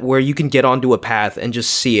enough that where you can get onto a path and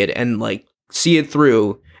just see it and, see it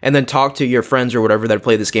through and then talk to your friends or whatever that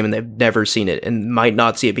play this game and they've never seen it and might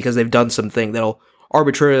not see it because they've done something that'll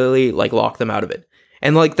arbitrarily lock them out of it.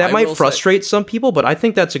 And that might frustrate some people, but I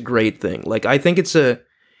think that's a great thing. I think it's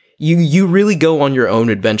you really go on your own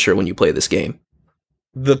adventure when you play this game.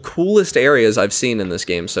 The coolest areas I've seen in this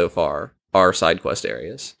game so far are side quest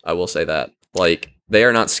areas. I will say that. They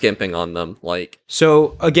are not skimping on them.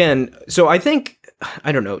 So I think,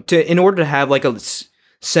 I don't know, in order to have a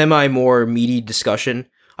semi more meaty discussion,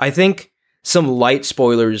 I think some light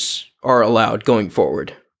spoilers are allowed going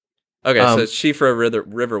forward. Okay, so Shifra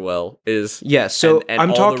Riverwell is... Yeah, so and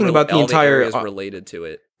I'm talking about the entire... areas related to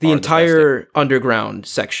it. The entire underground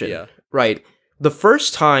section. Yeah. Right. The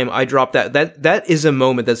first time I dropped that is a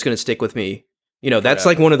moment that's going to stick with me That's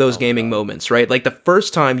like one of those gaming moments, right? Like the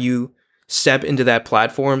first time you step into that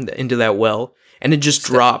platform, into that well, and it just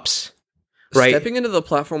drops, right? Stepping into the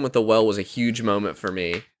platform with the well was a huge moment for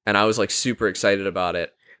me, and I was like super excited about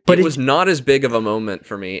it. But it was not as big of a moment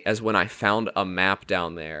for me as when I found a map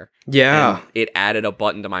down there. Yeah. And it added a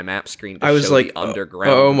button to my map screen to I was show like, the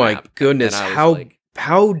underground oh my map. goodness, how deep,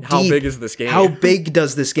 how big is this game? How big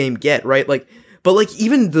does this game get, right? Like, but like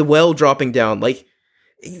even the well dropping down, like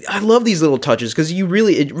I love these little touches because it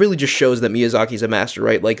really just shows that Miyazaki's a master,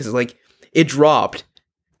 right? Like, 'cause like it dropped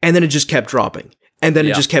and then it just kept dropping and then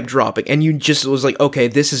it just kept dropping and you just was like, okay,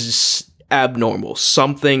 this is abnormal.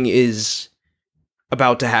 Something is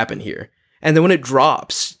about to happen here. And then when it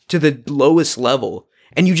drops to the lowest level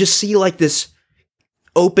and you just see like this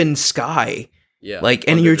open sky, like,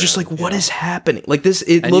 and you're just like, what is happening? Like this,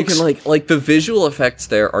 it and looks you can like the visual effects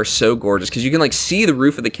there are so gorgeous because you can like see the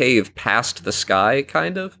roof of the cave past the sky,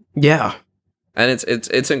 kind of. Yeah, and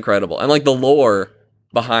it's incredible, and like the lore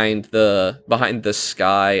behind the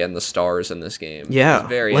sky and the stars in this game. Yeah, is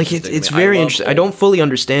very like it's very interesting. I don't fully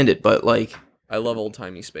understand it, but like I love old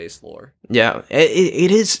timey space lore. Yeah,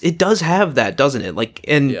 it does have that, doesn't it? Like,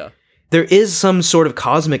 and there is some sort of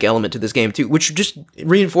cosmic element to this game too, which just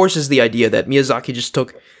reinforces the idea that Miyazaki just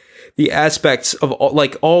took the aspects of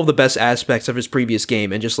all the best aspects of his previous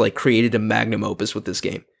game and just like created a magnum opus with this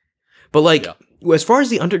game. But like, as far as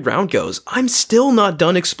the underground goes, I'm still not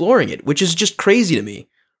done exploring it, which is just crazy to me,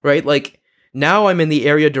 right? Like, now I'm in the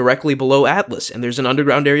area directly below Atlas, and there's an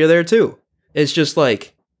underground area there too. It's just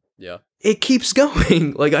like, it keeps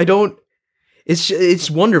going. Like,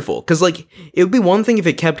 it's wonderful. Cause like, it would be one thing if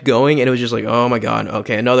it kept going and it was just like, oh my God,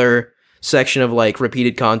 okay, another section of like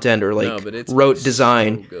repeated content or like rote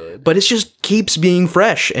design, but it just keeps being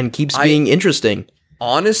fresh and keeps being interesting.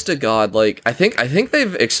 Honest to God, like I think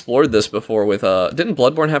they've explored this before with didn't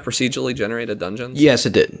Bloodborne have procedurally generated dungeons? Yes,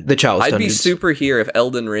 it did. The Chalice dungeons. I'd be super here if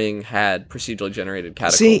Elden Ring had procedurally generated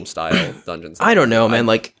catacomb style dungeons. I don't know, man.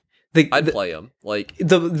 Like I'd play them. Like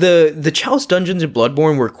the Chalice dungeons in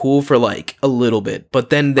Bloodborne were cool for like a little bit, but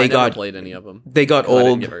then they got played any of them. They got old. I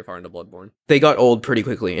didn't get very far into Bloodborne. They got old pretty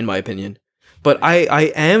quickly, in my opinion. But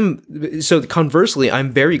I am so conversely,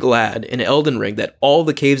 I'm very glad in Elden Ring that all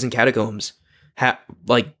the caves and catacombs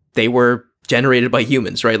like they were generated by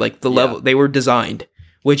humans, right? Like the level they were designed,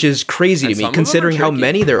 which is crazy to me considering how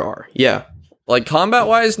many there are. Yeah, like combat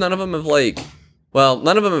wise, none of them have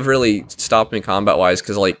really stopped me combat wise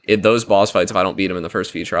because like those boss fights, if I don't beat them in the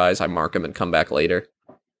first few tries, I mark them and come back later.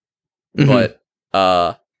 Mm-hmm.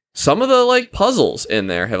 But some of the like puzzles in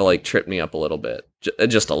there have like tripped me up a little bit,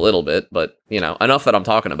 just a little bit, but enough that I'm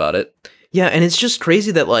talking about it. Yeah, and it's just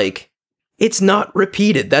crazy that like it's not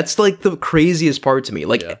repeated. That's like the craziest part to me.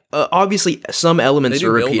 Like obviously some elements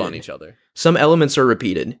are repeated. Build on each other. Some elements are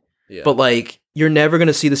repeated, but like you're never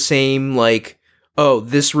gonna see the same like, oh,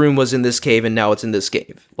 this room was in this cave and now it's in this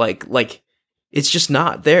cave. Like it's just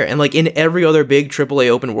not there. And like in every other big AAA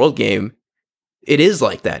open world game, it is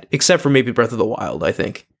like that, except for maybe Breath of the Wild, I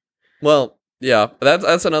think. Well, yeah,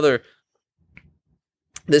 that's another.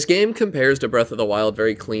 This game compares to Breath of the Wild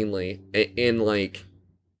very cleanly in like,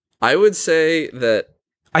 I would say that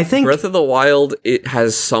I think Breath of the Wild, it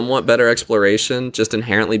has somewhat better exploration just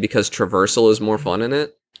inherently because traversal is more fun in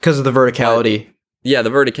it. Because of the verticality. The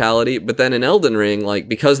verticality. But then in Elden Ring, like,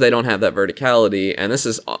 because they don't have that verticality, and this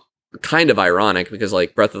is kind of ironic because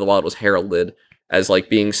like Breath of the Wild was heralded as like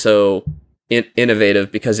being so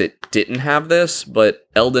innovative because it didn't have this, but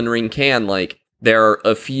Elden Ring can, like, there are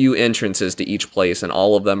a few entrances to each place and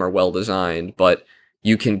all of them are well designed, but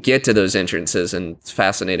you can get to those entrances in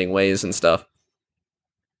fascinating ways and stuff.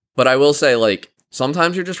 But I will say, like,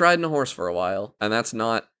 sometimes you're just riding a horse for a while, and that's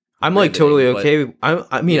not. I'm like totally okay. I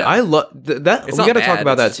love that. We got to talk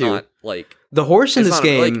about that too. Not, like, the horse in this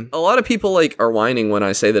game. Like, a lot of people like are whining when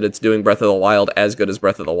I say that it's doing Breath of the Wild as good as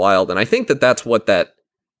Breath of the Wild, and I think that that's what that.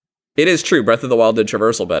 It is true. Breath of the Wild did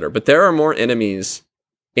traversal better, but there are more enemies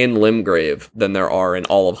in Limgrave than there are in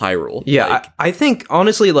all of Hyrule. Yeah, like, I think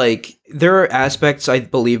honestly, like, there are aspects I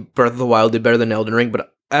believe Breath of the Wild did better than Elden Ring,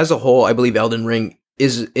 but as a whole, I believe Elden Ring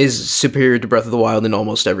is superior to Breath of the Wild in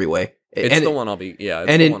almost every way. It's the one I'll be. Yeah,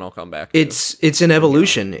 it's the one I'll come back to. It's an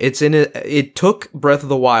evolution. It took Breath of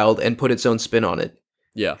the Wild and put its own spin on it.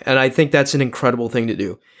 Yeah, and I think that's an incredible thing to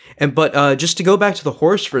do. But just to go back to the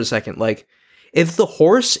horse for a second, like, if the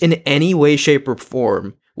horse in any way, shape, or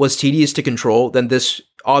form was tedious to control, then this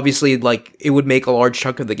obviously, like, it would make a large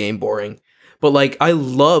chunk of the game boring. But like, I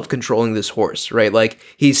love controlling this horse, right? Like,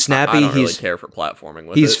 he's snappy. I don't really care for platforming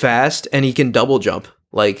with it. He's fast and he can double jump.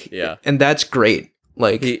 Like, yeah, and that's great.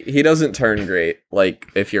 Like he doesn't turn great. Like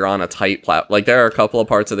if you're on a tight like there are a couple of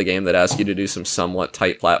parts of the game that ask you to do some somewhat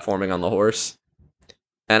tight platforming on the horse,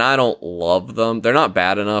 and I don't love them. They're not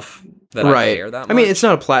bad enough that I care that much. I mean, it's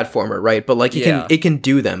not a platformer, right? But like it can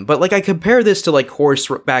do them. But like I compare this to like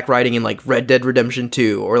horseback riding in like Red Dead Redemption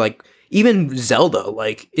 2 or like even Zelda.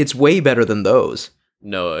 Like it's way better than those.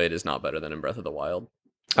 No, it is not better than in Breath of the Wild.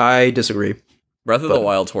 I disagree. Breath of the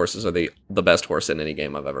Wild's horses are the best horse in any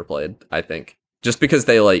game I've ever played, I think. Just because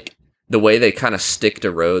they like the way they kind of stick to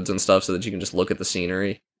roads and stuff so that you can just look at the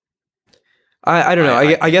scenery. I don't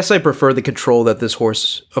know. I guess I prefer the control that this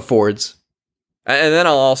horse affords. And then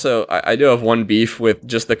I do have one beef with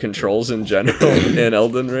just the controls in general in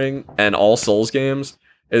Elden Ring and all Souls games,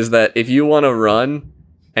 is that if you want to run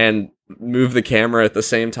and move the camera at the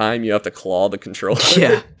same time, you have to claw the controller.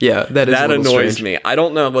 Yeah, that annoys strange. me. I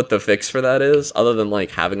don't know what the fix for that is, other than like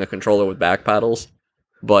having a controller with back paddles,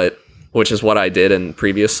 which is what I did in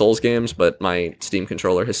previous Souls games, but my Steam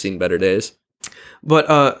controller has seen better days. But,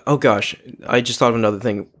 oh gosh, I just thought of another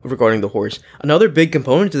thing regarding the horse. Another big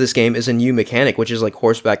component to this game is a new mechanic, which is like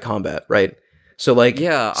horseback combat, right? So like,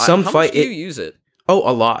 how much do you use it? Oh,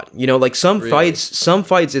 a lot. You know, like some fights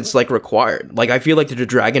it's like required. Like I feel like the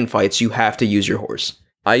dragon fights, you have to use your horse.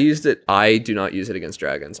 I used it. I do not use it against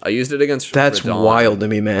dragons. I used it against That's Radahn. wild to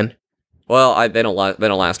me, man. Well, they don't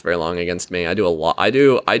last very long against me. I do a lot. I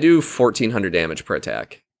do 1,400 damage per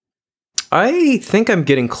attack. I think I'm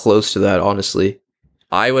getting close to that, honestly.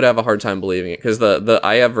 I would have a hard time believing it because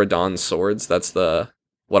I have Radahn's swords. That's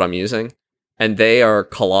what I'm using, and they are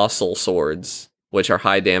colossal swords, which are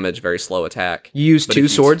high damage, very slow attack. You use two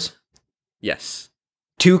swords? Yes.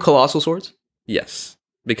 2 colossal swords? Yes,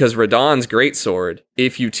 because Radahn's great sword,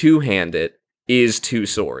 if you two-hand it, is 2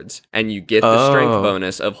 swords, and you get the strength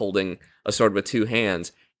bonus of holding a sword with 2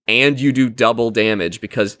 hands, and you do double damage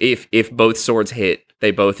because if both swords hit,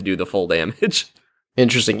 they both do the full damage.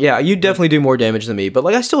 Interesting. Yeah, you definitely do more damage than me, but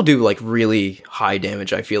like I still do like really high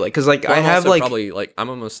damage. I feel like because like well, I have like probably like I'm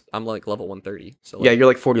like level 130. So like, yeah, you're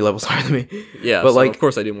like 40 levels higher than me. Yeah, but so like of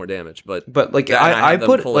course I do more damage, but like I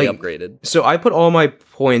put fully like upgraded. So I put all my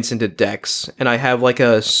points into Dex, and I have like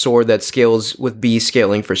a sword that scales with B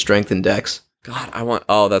scaling for strength and Dex. God,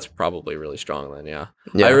 that's probably really strong then. Yeah.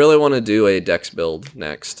 I really want to do a Dex build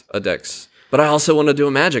next, but I also want to do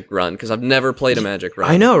a magic run because I've never played a magic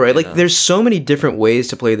run. I know, right? Like, there's so many different ways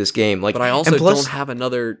to play this game. Like, but I also don't have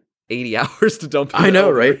another 80 hours to dump. I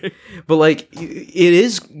know, right? But like, it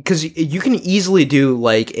is because you can easily do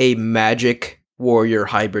like a magic warrior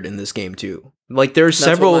hybrid in this game too. Like there's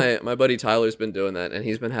several. My buddy Tyler's been doing that, and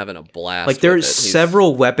he's been having a blast. Like there's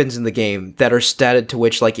several weapons in the game that are statted to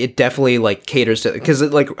which like it definitely like caters to because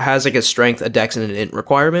it like has like a strength, a dex, and an int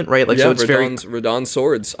requirement, right? Like so it's Radahn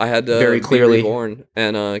swords. I had to very clearly be reborn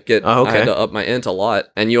and I had to up my int a lot,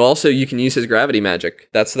 and you can use his gravity magic.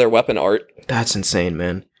 That's their weapon art. That's insane,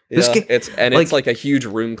 man. It's like a huge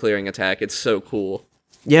room clearing attack. It's so cool.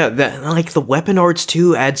 Yeah, that like the weapon arts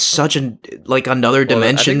too add such another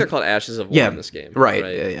dimension. I think they're called Ashes of War in this game.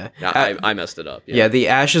 Right. Yeah. I messed it up. Yeah, the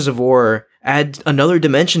Ashes of War add another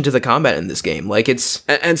dimension to the combat in this game. Like it's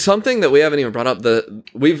and something that we haven't even brought up.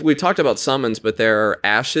 We've talked about summons, but there are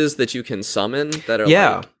ashes that you can summon that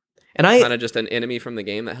are and kind of just an enemy from the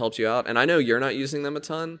game that helps you out. And I know you're not using them a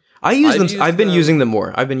ton. I use them. I've been using them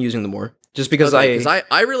more. Just because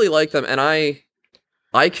I really like them, and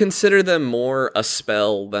I consider them more a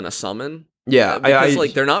spell than a summon. Yeah,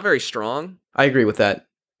 because they're not very strong. I agree with that.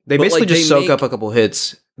 They basically just soak up a couple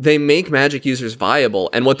hits. They make magic users viable,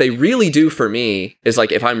 and what they really do for me is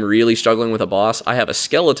like if I'm really struggling with a boss, I have a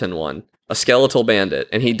skeletal bandit,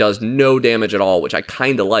 and he does no damage at all, which I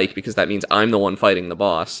kind of like because that means I'm the one fighting the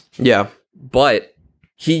boss. Yeah, but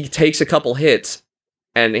he takes a couple hits,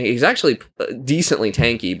 and he's actually decently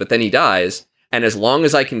tanky, but then he dies. And as long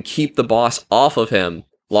as I can keep the boss off of him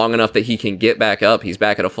long enough that he can get back up, he's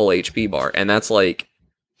back at a full HP bar. And that's like,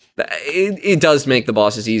 it does make the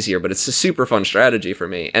bosses easier, but it's a super fun strategy for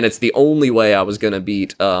me. And it's the only way I was going to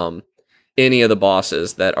beat any of the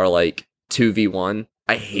bosses that are like 2v1.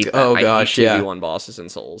 I hate that. Oh gosh, I hate 2v1 bosses in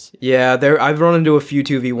Souls. Yeah, I've run into a few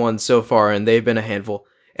 2v1s so far, and they've been a handful.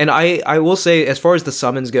 And I will say, as far as the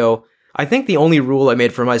summons go, I think the only rule I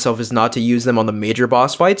made for myself is not to use them on the major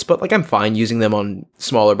boss fights, but like I'm fine using them on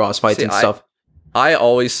smaller boss fights and stuff. I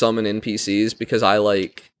always summon NPCs because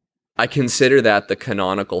I consider that the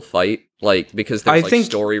canonical fight, like because there's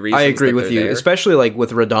story reasons. I agree with you, especially like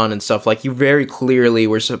with Radahn and stuff. Like you very clearly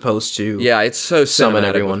were supposed to. Yeah, it's so summon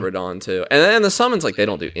everyone with Radahn too, and then the summons like they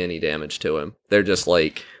don't do any damage to him. They're just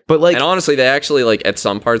like. But like, and honestly, they actually like at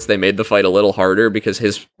some parts they made the fight a little harder because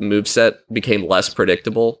his moveset became less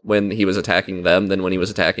predictable when he was attacking them than when he was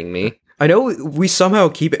attacking me. I know we somehow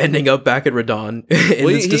keep ending up back at Radahn in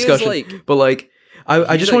this discussion, but like,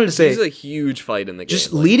 I just wanted to say, he's a huge fight in the game.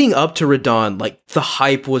 Just leading up to Radahn, like the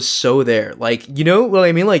hype was so there. Like, you know what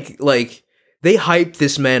I mean? Like they hyped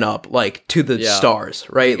this man up like to the stars,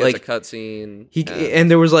 right? Like a cutscene,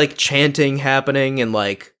 and there was like chanting happening and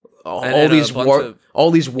like all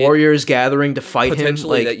these warriors gathering to fight him,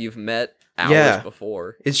 potentially that you've met hours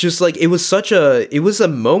before. It's just like it was a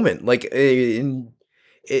moment, like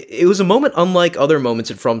it was a moment unlike other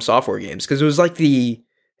moments in From Software games because it was like the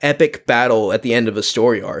epic battle at the end of a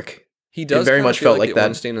story arc. He does very much felt like that.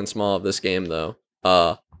 Ornstein and Small of this game though,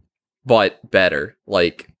 but better.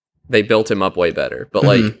 Like they built him up way better. But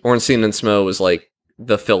like Ornstein and Smo was like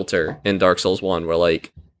the filter in Dark Souls 1 where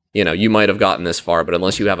like, you know, you might have gotten this far, but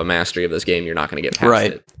unless you have a mastery of this game, you're not going to get past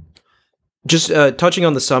it. Just touching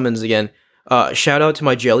on the summons again. Shout out to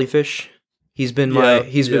my jellyfish. He's been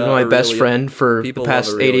my best friend for the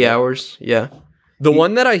past 80 hours. Yeah. The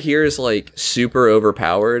one that I hear is like super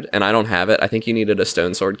overpowered, and I don't have it. I think you needed a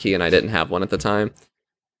stone sword key, and I didn't have one at the time.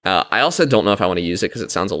 I also don't know if I want to use it because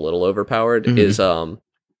it sounds a little overpowered.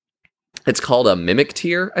 It's called a mimic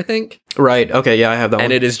tier, I think. Right. Okay. Yeah, I have that one.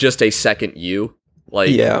 And it is just a second you.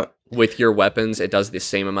 Like, with your weapons, it does the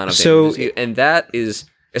same amount of damage as you. And that is,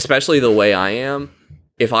 especially the way I am,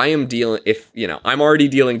 if I'm already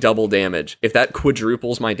dealing double damage, if that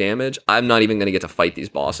quadruples my damage, I'm not even going to get to fight these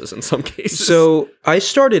bosses in some cases. So I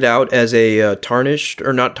started out as a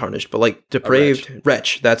depraved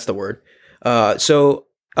wretch. That's the word. So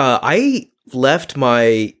I left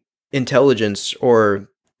my intelligence or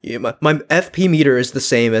my FP meter is the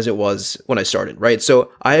same as it was when I started, right?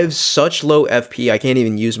 So I have such low FP, I can't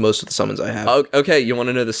even use most of the summons I have. Okay, you want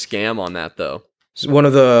to know the scam on that, though? One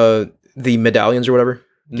of the medallions or whatever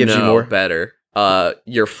gives you more? Better.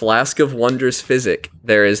 Your Flask of Wondrous Physic,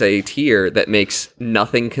 there is a tier that makes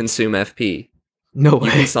nothing consume FP. No way.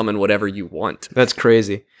 You can summon whatever you want. That's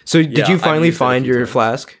crazy. So did you finally find your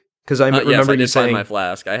flask? Because I remember you saying find my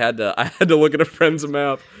flask. I had to look at a friend's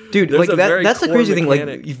map. Dude, like that's the crazy thing.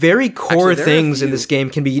 Like very core things in this game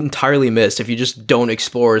can be entirely missed if you just don't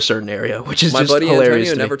explore a certain area, which is just hilarious. My buddy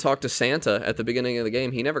Antonio never talked to Santa at the beginning of the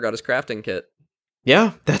game. He never got his crafting kit.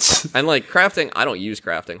 Yeah, that's and like crafting. I don't use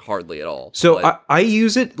crafting hardly at all. So I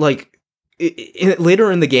use it like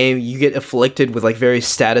later in the game. You get afflicted with like various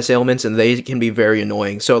status ailments, and they can be very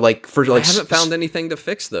annoying. So like I haven't found anything to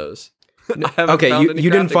fix those. Okay, you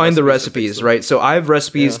didn't find the recipes, right? So I have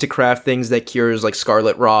recipes to craft things that cures like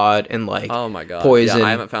Scarlet Rot and like oh my god, poison. Yeah,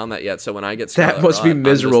 I haven't found that yet. So when I get Scarlet that must be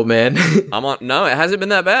miserable, man. No, it hasn't been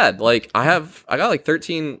that bad. Like I got like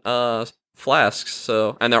 13 flasks,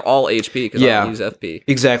 so and they're all HP because I don't use FP.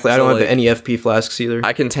 Exactly, I don't have any FP flasks either.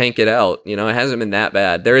 I can tank it out. You know, it hasn't been that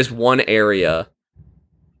bad. There is one area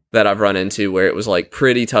that I've run into where it was like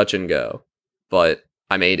pretty touch and go, but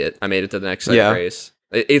I made it. I made it to the next set race.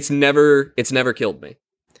 It's never killed me,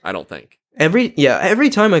 I don't think. Every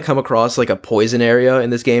time I come across like a poison area in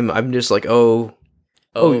this game, I'm just like, you.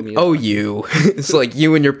 It's like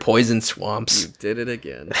you and your poison swamps. You did it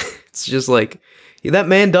again. It's just like that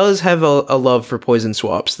man does have a love for poison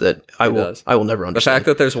swamps that I will never understand. The fact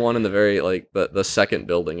that there's one in the very like the second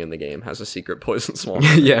building in the game has a secret poison swamp.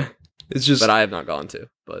 Yeah, it's just that I have not gone to,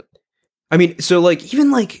 but. I mean, so like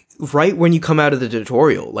even like right when you come out of the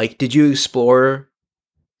tutorial, like did you explore?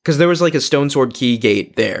 Because there was like a stone sword key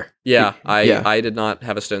gate there. Yeah, I did not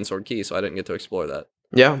have a stone sword key, so I didn't get to explore that.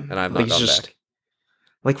 Yeah, and I've not gone back.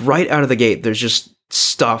 Like right out of the gate, there's just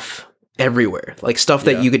stuff everywhere, like stuff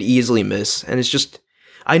that you could easily miss, and it's just.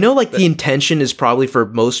 I know, like the intention is probably for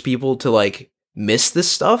most people to like miss this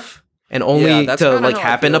stuff and only to like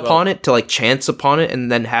happen upon it, to like chance upon it,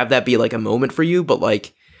 and then have that be like a moment for you. But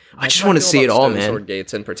like. I just want to see it all, man. Stone sword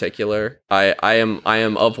gates in particular, I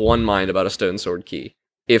am of one mind about a stone sword key.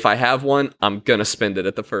 If I have one, I'm gonna spend it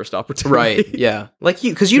at the first opportunity. Right? Yeah, like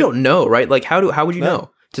because you don't know, right? Like how would you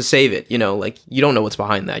know to save it? You know, like you don't know what's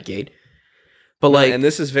behind that gate. But like, and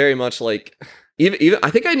this is very much like even I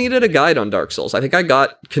think I needed a guide on Dark Souls. I think I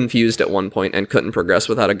got confused at one point and couldn't progress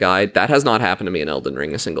without a guide. That has not happened to me in Elden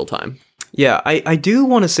Ring a single time. Yeah, I do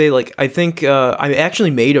want to say like I think I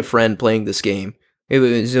actually made a friend playing this game. It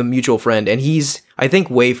was a mutual friend, and he's I think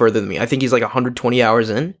way further than me. I think he's like 120 hours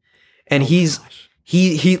in, and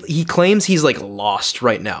He claims he's like lost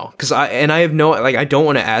right now because I have no like I don't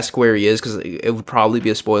want to ask where he is because it would probably be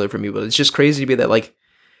a spoiler for me, but it's just crazy to be that like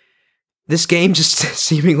this game just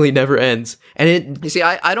seemingly never ends. And you see,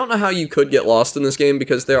 I don't know how you could get lost in this game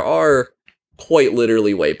because there are quite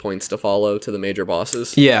literally waypoints to follow to the major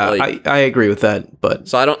bosses. Yeah, like, I agree with that, but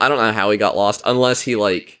so I don't know how he got lost unless he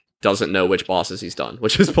like doesn't know which bosses he's done,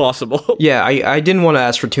 which is possible. Yeah, I didn't want to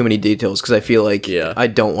ask for too many details because I feel like I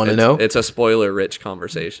don't want to know. It's a spoiler-rich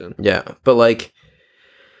conversation. Yeah, but like,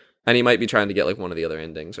 and he might be trying to get like one of the other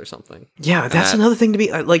endings or something. Yeah, that's another thing to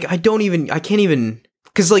be like. I can't even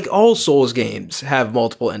because like all Souls games have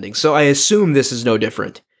multiple endings, so I assume this is no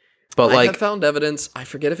different. But I have found evidence. I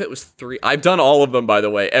forget if it was 3. I've done all of them, by the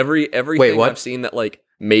way. Everything I've seen that like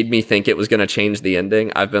made me think it was going to change the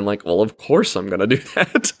ending, I've been like, well, of course I'm going to do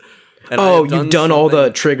that. And you've done all the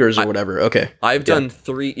triggers or whatever. Okay. I've done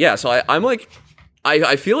 3. Yeah, so I'm like,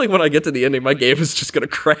 I feel like when I get to the ending, my game is just going to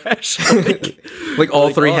crash. like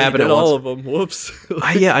all 3 happen at once. All of them. Whoops.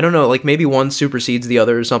 I don't know. Like maybe one supersedes the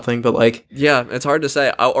other or something, but like. Yeah, it's hard to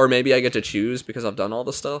say. Or maybe I get to choose because I've done all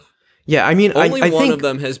the stuff. Yeah, I mean, only I one think of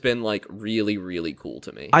them has been like really, really cool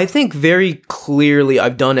to me. I think very clearly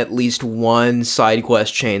I've done at least one side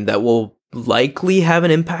quest chain that will likely have an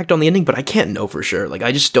impact on the ending, but I can't know for sure. Like,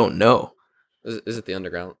 I just don't know. Is it the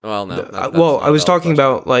underground? Well, no. I was talking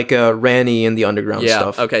about like Ranni and the underground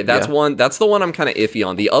stuff. Okay, that's one. That's the one I'm kind of iffy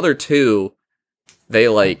on. The other 2, they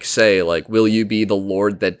like say like, "Will you be the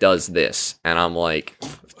Lord that does this?" And I'm like,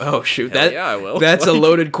 oh shoot, yeah, I will. That's a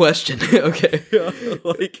loaded question. Okay,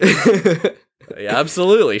 yeah,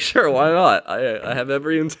 absolutely, sure, why not? I have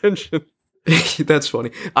every intention. That's funny.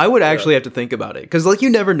 I would actually have to think about it because, like, you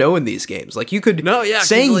never know in these games. Like, you could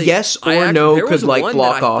saying like, yes or no could like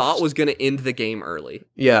block off. I thought was going to end the game early.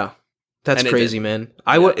 Yeah, that's crazy, man.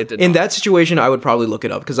 I would in that situation. I would probably look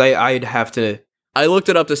it up because I'd have to. I looked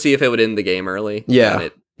it up to see if it would end the game early. Yeah.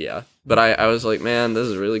 But I was like, man, this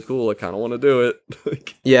is really cool. I kind of want to do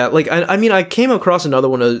it. Yeah, like, I mean, I came across another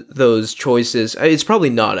one of those choices. It's probably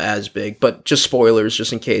not as big, but just spoilers,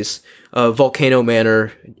 just in case. Volcano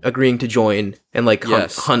Manor agreeing to join and, like,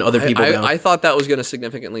 hunt other people down. I thought that was going to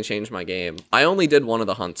significantly change my game. I only did one of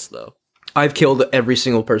the hunts, though. I've killed every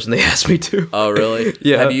single person they asked me to. Oh, really?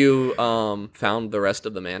 Yeah. Have you found the rest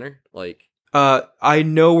of the manor? Like... I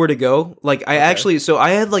know where to go. Like, I actually, so I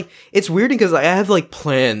had like, it's weird because I have like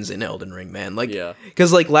plans in Elden Ring, man. Like,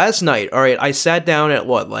 because like last night, all right, I sat down at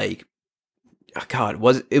what, like, oh God,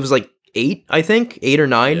 it was like 8, I think, 8 or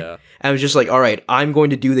 9. Yeah. And I was just like, all right, I'm going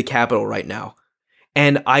to do the capital right now.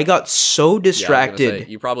 And I got so distracted.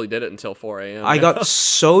 You probably did it until 4 a.m. I got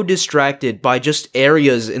so distracted by just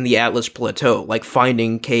areas in the Atlas Plateau, like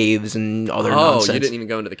finding caves and other nonsense. Oh, you didn't even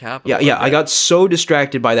go into the capital. Yeah, okay. I got so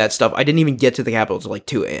distracted by that stuff. I didn't even get to the capital until like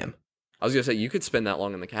 2 a.m. I was going to say, you could spend that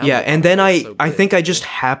long in the capital. Yeah, and then I think I just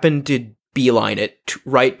happened to beeline it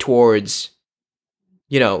right towards...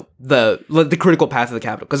 you know, the critical path of the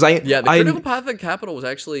capital, because the critical path of the capital was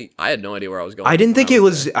actually, I had no idea where I was going. I didn't think it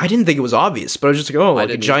was obvious, but I was just like, oh, like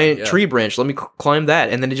a giant tree branch, let me climb that,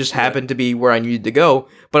 and then it just happened to be where I needed to go.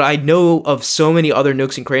 But I know of so many other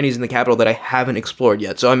nooks and crannies in the capital that I haven't explored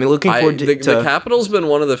yet, so I'm looking forward to... The capital's been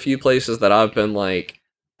one of the few places that I've been like,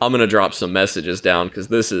 I'm gonna drop some messages down, because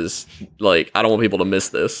this is, like, I don't want people to miss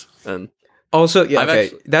this, and... Also,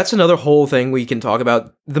 that's another whole thing we can talk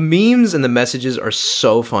about. The memes and the messages are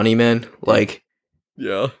so funny, man. Like,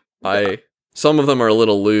 some of them are a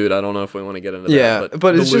little lewd. I don't know if we want to get into that. Yeah,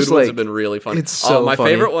 but it's just like have been really funny. It's so my funny.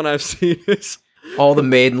 favorite one I've seen is all the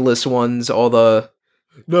maidenless ones. All the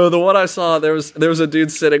the one I saw. There was a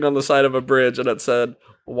dude sitting on the side of a bridge, and it said,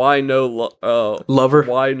 "Why no lover?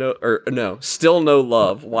 Why no or no? Still no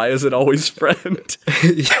love. Why is it always friend?"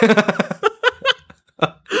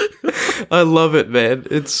 I love it, man.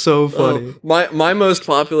 It's so funny. My most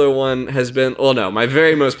popular one has been... Well, no, my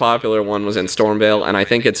very most popular one was in Stormvale, and I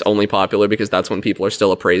think it's only popular because that's when people are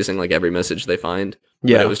still appraising like every message they find.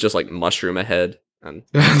 Yeah. But it was just like mushroom ahead. And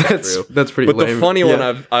that's pretty lame. But the funny one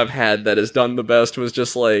I've had that has done the best was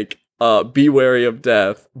just like, be wary of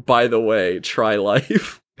death. By the way, try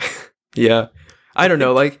life. Yeah. I don't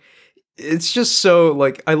know, like... It's just so,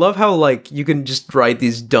 like, I love how, like, you can just write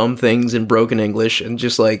these dumb things in broken English and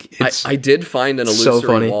just, like, it's I did find an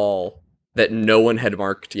illusory wall that no one had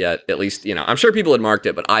marked yet. At least, you know, I'm sure people had marked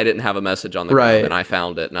it, but I didn't have a message on the ground, and I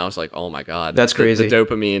found it, and I was like, oh my god. That's crazy. The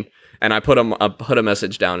dopamine. And I put a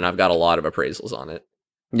message down, and I've got a lot of appraisals on it.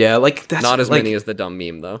 Yeah, like, that's... Not as many as the dumb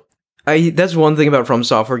meme, though. That's one thing about From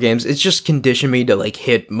Software games. It's just conditioned me to like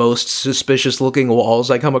hit most suspicious looking walls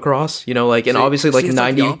I come across. You know, like, and obviously like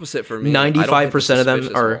 95% of them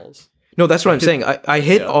are. Walls. No, that's what I'm saying. I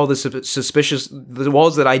hit all the the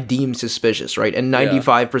walls that I deem suspicious, right? And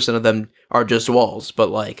 95% of them are just walls. But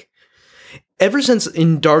like, ever since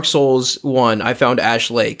in Dark Souls 1, I found Ash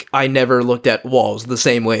Lake, I never looked at walls the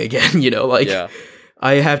same way again. You know, like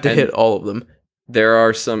I have to hit all of them. there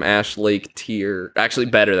are some Ash Lake tier, actually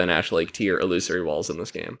better than Ash Lake tier illusory walls in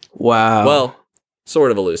this game. Wow. Well,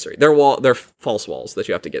 sort of illusory. They're false walls that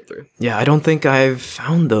you have to get through. Yeah, I don't think I've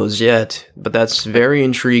found those yet, but that's very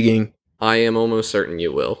intriguing. I am almost certain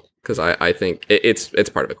you will, because I think it's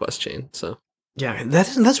part of a quest chain. So yeah,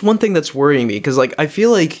 that's one thing that's worrying me, because like I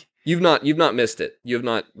feel like you've not missed it. You have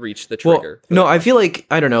not reached the trigger. Well, no, I feel like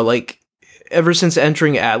I don't know, like. Ever since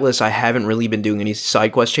entering Atlas, I haven't really been doing any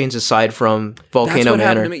side quest chains aside from Volcano That's what Manor.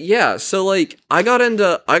 happened to me. Yeah, so like I got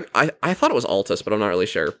into I thought it was Altus, but I'm not really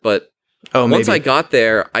sure. But once I got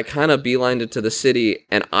there, I kind of beelined it to the city,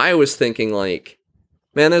 and I was thinking like,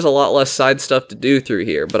 man, there's a lot less side stuff to do through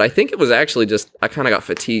here. But I think it was actually just I kind of got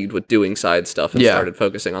fatigued with doing side stuff and started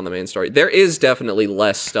focusing on the main story. There is definitely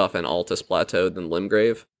less stuff in Altus Plateau than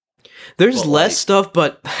Limgrave. There's less stuff,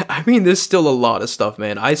 but I mean, there's still a lot of stuff,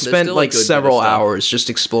 man. I spent like several hours just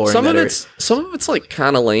exploring. Some of it's like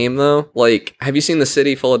kind of lame though. Like, have you seen the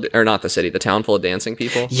city full of, or not the city, the town full of dancing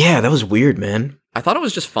people? Yeah, that was weird, man. I thought it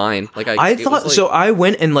was just fine. Like, I thought so. I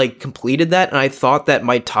went and like completed that, and I thought that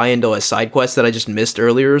might tie into a side quest that I just missed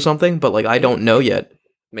earlier or something. But like, I don't know yet.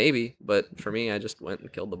 Maybe, but for me, I just went and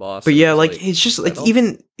killed the boss. But yeah, like it's just like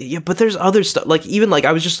but there's other stuff. Like even like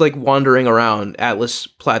I was just like wandering around Atlas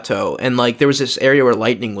Plateau, and like there was this area where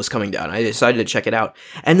lightning was coming down. I decided to check it out,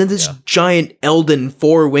 and then this giant Elden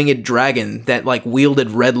 4-winged dragon that like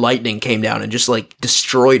wielded red lightning came down and just like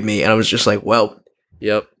destroyed me. And I was just like, well,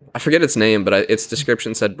 yep. I forget its name, but its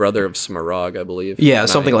description said brother of Smarag, I believe. Yeah,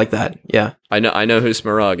 something like that. Yeah, I know who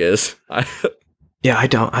Smarag is. Yeah,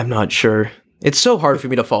 I'm not sure. It's so hard for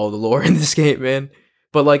me to follow the lore in this game, man.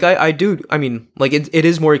 But like I mean, like it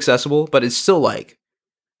is more accessible, but it's still like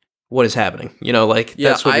what is happening? You know, like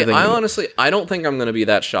that's what I honestly I don't think I'm going to be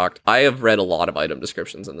that shocked. I have read a lot of item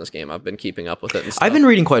descriptions in this game. I've been keeping up with it and stuff. I've been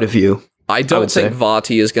reading quite a few. I don't think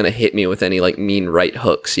Vati is going to hit me with any like mean right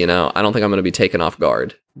hooks, you know. I don't think I'm going to be taken off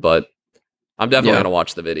guard, but I'm definitely going to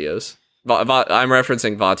watch the videos. I'm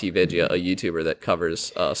referencing Vati Vidya, a YouTuber that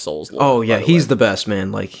covers Souls lore. Oh yeah, he's the best,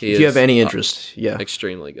 man. Like if you have any interest,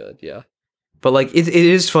 extremely good. Yeah, but like it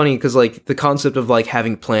is funny because like the concept of like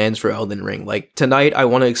having plans for Elden Ring. Like tonight, I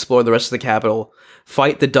want to explore the rest of the capital,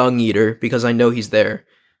 fight the Dung Eater because I know he's there.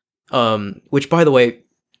 Which by the way,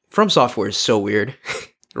 From Software is so weird,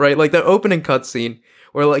 right? Like the opening cutscene.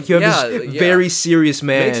 Where like you have this very serious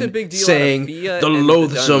man saying the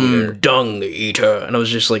loathsome dung eater, and I was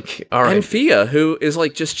just like, all right. And Fia, who is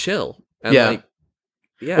like just chill, and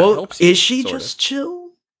well, is she just chill?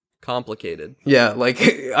 Complicated. Yeah, like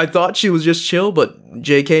I thought she was just chill, but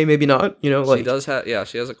JK maybe not. You know, like she does have. Yeah,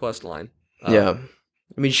 she has a quest line. I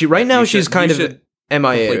mean, she's kind of MIA.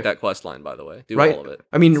 Complete that quest line, by the way. Do all of it.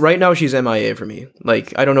 I mean, right now she's MIA for me.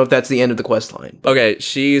 Like, I don't know if that's the end of the quest line. But. Okay,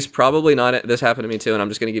 she's probably not. This happened to me too, and I'm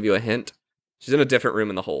just going to give you a hint. She's in a different room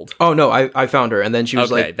in the hold. Oh no, I found her, and then she was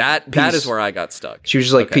like, that is where I got stuck. She was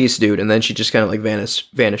just like, peace, dude, and then she just kind of like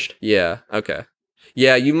vanished. Yeah. Okay.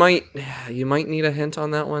 Yeah, you might need a hint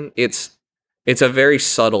on that one. It's a very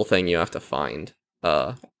subtle thing you have to find.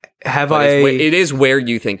 It is where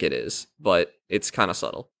you think it is, but it's kind of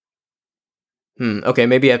subtle. Okay,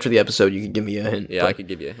 maybe after the episode you can give me a hint. Yeah, I could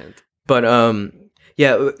give you a hint. But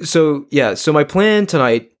so my plan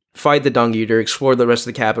tonight, fight the Dung Eater, explore the rest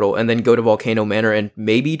of the capital, and then go to Volcano Manor and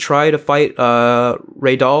maybe try to fight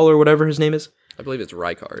Raydal or whatever his name is. I believe it's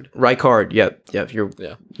Rykard. Rykard,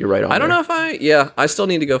 you're right on. I don't know if I still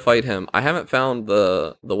need to go fight him. I haven't found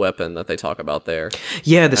the weapon that they talk about there.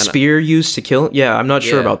 Yeah, the spear used to kill. Yeah, I'm not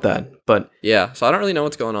sure about that, but yeah, so I don't really know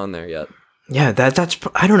what's going on there yet. Yeah, that's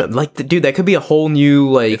I don't know. Like, dude, that could be a whole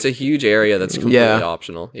new like. It's a huge area that's completely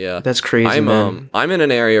optional. Yeah, that's crazy. Man. I'm in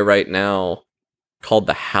an area right now called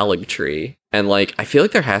the Halig Tree, and like I feel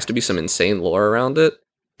like there has to be some insane lore around it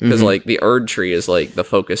because like the Erd Tree is like the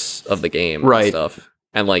focus of the game, right? And stuff,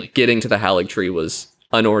 and like getting to the Halig Tree was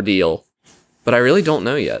an ordeal, but I really don't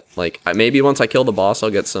know yet. Like maybe once I kill the boss, I'll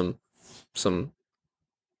get some.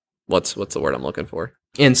 What's the word I'm looking for?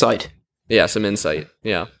 Insight. Yeah, some insight.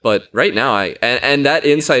 Yeah, but right now and that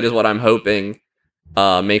insight is what I'm hoping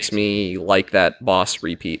makes me like that boss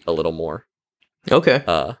repeat a little more. Okay.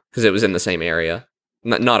 Because it was in the same area.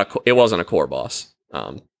 It wasn't a core boss.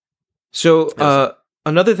 So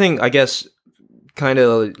another thing, I guess, kind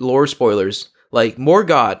of lore spoilers. Like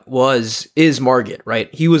Morgott is Margit,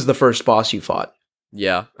 right? He was the first boss you fought.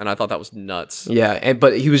 Yeah, and I thought that was nuts. Yeah,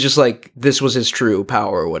 but he was just like this was his true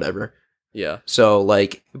power or whatever. Yeah. So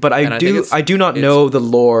like, but I do not know the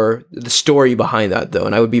lore, the story behind that though,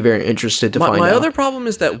 and I would be very interested to find out. My other problem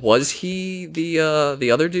is that was he the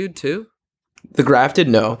other dude too? The Grafted?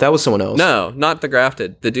 No, that was someone else. No, not the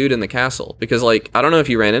Grafted. The dude in the castle. Because, like, I don't know if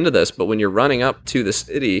you ran into this, but when you're running up to the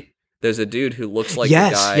city, there's a dude who looks like the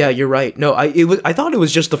guy. Yeah, you're right. No, I thought it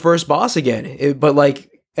was just the first boss again. But, like,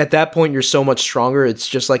 at that point, you're so much stronger, it's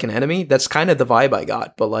just like an enemy. That's kind of the vibe I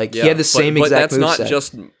got. But, like, he had the same exact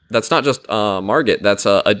moveset. That's not just Margit. That's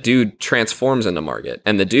a dude transforms into Margit.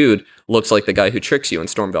 And the dude looks like the guy who tricks you in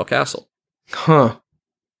Stormveil Castle. Huh.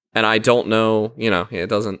 And I don't know, you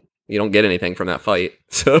don't get anything from that fight.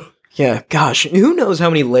 So yeah, gosh, who knows how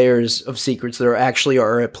many layers of secrets there actually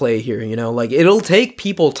are at play here, Like, it'll take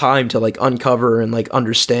people time to, like, uncover and, like,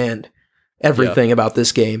 understand everything about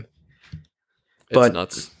this game. It's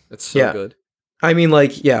nuts. It's so good. I mean,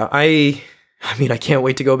 like, yeah, I can't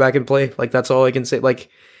wait to go back and play. Like, that's all I can say. Like,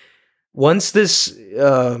 once this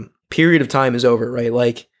period of time is over, right?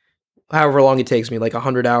 Like, however long it takes me, like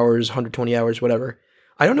 100 hours, 120 hours, whatever.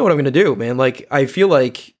 I don't know what I'm going to do, man. Like, I feel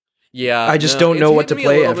like I just don't know what to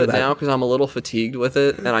play after that. Now because I'm a little fatigued with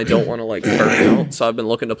it and I don't want to, like, burn out. So I've been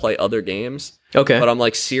looking to play other games. Okay. But I'm,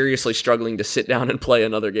 like, seriously struggling to sit down and play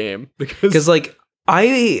another game because like,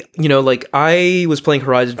 I was playing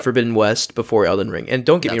Horizon Forbidden West before Elden Ring, and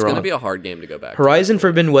don't get me wrong, it's going to be a hard game to go back to. Horizon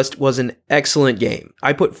Forbidden West was an excellent game.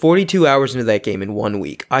 I put 42 hours into that game in 1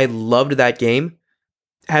 week. I loved that game.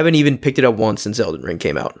 Haven't even picked it up once since Elden Ring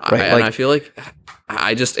came out. Right? And I feel like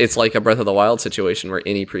it's like a Breath of the Wild situation where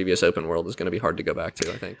any previous open world is going to be hard to go back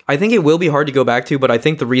to, I think. I think it will be hard to go back to, but I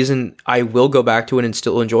think the reason I will go back to it and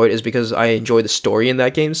still enjoy it is because I enjoy the story in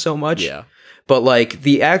that game so much. Yeah. But, like,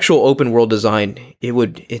 the actual open world design,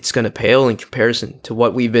 it's going to pale in comparison to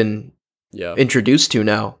what we've been introduced to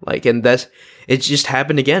now. Like, and it just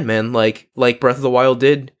happened again, man. Like Breath of the Wild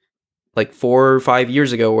did, like, 4 or 5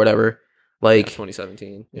 years ago or whatever. Like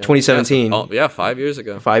 2017. Yeah. 2017. 5 years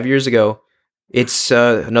ago. 5 years ago. It's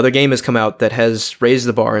another game has come out that has raised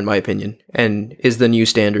the bar, in my opinion, and is the new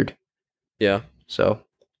standard. Yeah. So,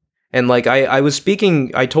 and, like,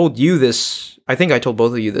 I told you this, I think I told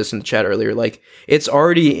both of you this in the chat earlier, like, it's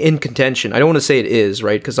already in contention. I don't want to say it is,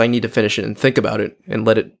 right, because I need to finish it and think about it and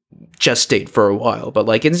let it gestate for a while, but,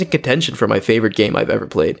 like, it's in contention for my favorite game I've ever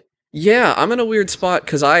played. Yeah, I'm in a weird spot,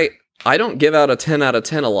 because I don't give out a 10 out of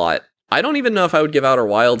 10 a lot. I don't even know if I would give Outer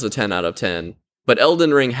Wilds a 10 out of 10, but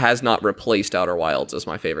Elden Ring has not replaced Outer Wilds as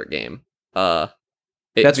my favorite game. That's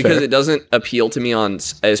because fair. It doesn't appeal to me on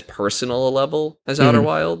as personal a level as Outer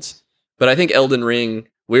Wilds, but I think Elden Ring,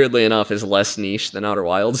 weirdly enough, is less niche than Outer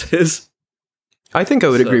Wilds is. I think I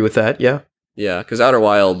would agree with that, yeah. Yeah, because Outer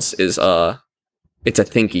Wilds is, it's a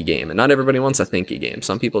thinky game, and not everybody wants a thinky game.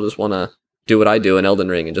 Some people just want to do what I do in Elden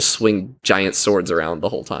Ring and just swing giant swords around the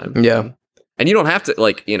whole time. Yeah. And you don't have to,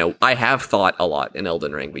 like, I have thought a lot in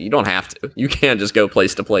Elden Ring, but you don't have to. You can just go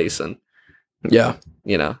place to place and,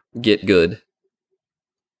 get good.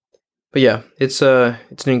 But yeah, it's an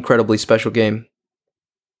incredibly special game.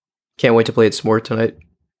 Can't wait to play it some more tonight.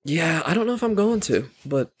 Yeah, I don't know if I'm going to,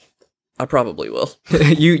 but I probably will.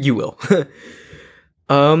 You will.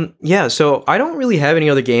 Yeah, so I don't really have any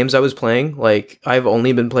other games I was playing. Like, I've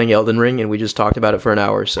only been playing Elden Ring, and we just talked about it for an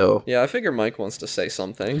hour, so... Yeah, I figure Mike wants to say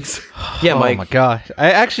some things. Yeah, Mike. Oh my god.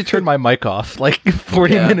 I actually turned my mic off, like,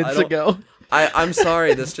 40 minutes ago. I'm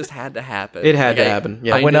sorry, this just had to happen. It had to happen,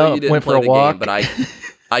 yeah. I know you didn't play the game, but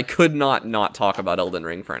I could not talk about Elden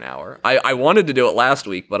Ring for an hour. I wanted to do it last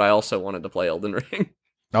week, but I also wanted to play Elden Ring.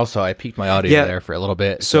 Also, I peaked my audio there for a little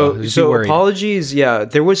bit. So apologies. Yeah,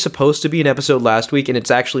 there was supposed to be an episode last week, and it's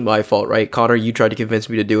actually my fault, right? Connor, you tried to convince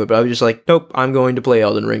me to do it, but I was just like, nope, I'm going to play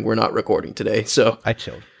Elden Ring. We're not recording today, so... I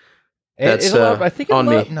chilled. That's I think on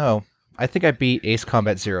me. No, I think I beat Ace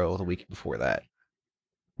Combat 0 the week before that.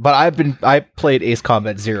 But I played Ace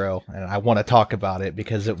Combat 0, and I want to talk about it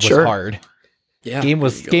because it was hard. Yeah, game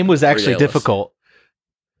was actually difficult.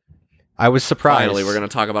 I was surprised. Finally, we're going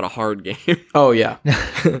to talk about a hard game. Oh, yeah.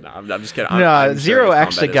 No, I'm just kidding. I'm Zero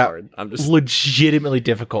actually got legitimately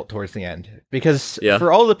difficult towards the end. Because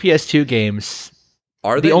for all the PS2 games,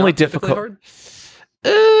 are they the only difficult?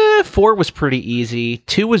 Hard? 4 was pretty easy.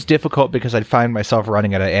 2 was difficult because I'd find myself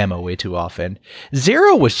running out of ammo way too often.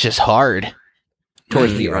 0 was just hard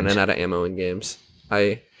towards the end. Running out of ammo in games.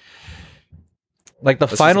 Like, the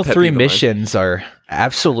final 3 missions are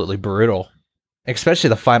absolutely brutal. Especially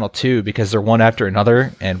the final 2, because they're one after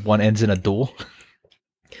another, and one ends in a duel.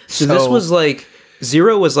 So this was like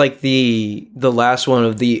 0 was like the last one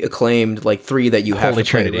of the acclaimed like 3 that you have to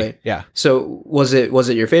Trinity, play, right? Yeah. So was it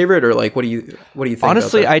your favorite, or like what do you think?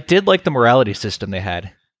 Honestly, I did like the morality system they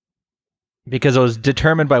had, because it was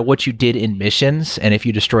determined by what you did in missions, and if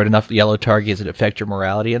you destroyed enough yellow targets, it affect your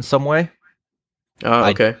morality in some way. Oh,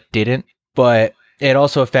 okay. I didn't, but it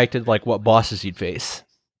also affected like what bosses you'd face.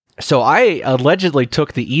 So I allegedly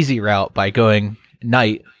took the easy route by going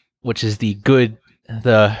Knight, which is the good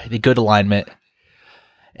alignment.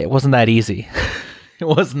 It wasn't that easy. It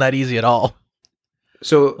wasn't that easy at all.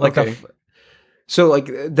 So okay. So like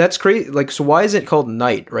that's crazy. Like, so why is it called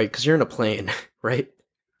Knight, right? Because you're in a plane, right?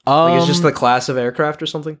 Like it's just the class of aircraft or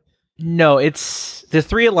something? No, it's the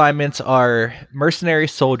three alignments are mercenary,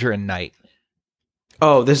 soldier, and knight.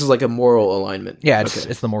 Oh, this is like a moral alignment. Yeah,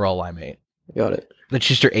 it's the moral alignment. Got it. That's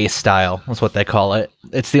just your ace style. That's what they call it.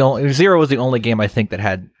 It's the only Zero was the only game I think that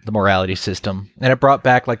had the morality system, and it brought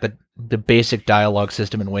back like the basic dialogue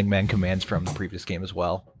system and wingman commands from the previous game as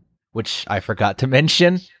well, which I forgot to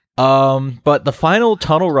mention. But the final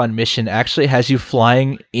tunnel run mission actually has you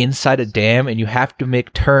flying inside a dam, and you have to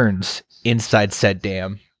make turns inside said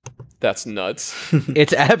dam. That's nuts.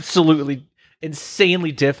 It's absolutely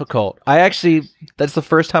insanely difficult. That's the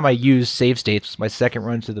first time I used save states, my second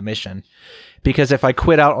run through the mission. Because if I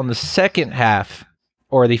quit out on the second half,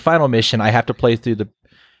 or the final mission, I have to play through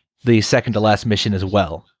the second to last mission as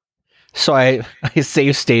well. So I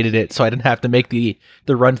save stated it so I didn't have to make the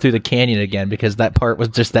run through the canyon again, because that part was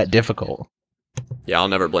just that difficult. Yeah, I'll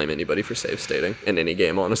never blame anybody for save stating in any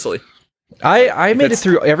game, honestly. I made it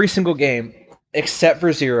through every single game except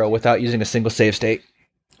for Zero without using a single save state.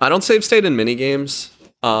 I don't save state in minigames.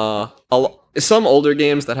 Some older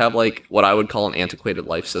games that have like what I would call an antiquated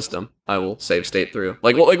life system, I will save state through.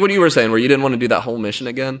 Like what you were saying, where you didn't want to do that whole mission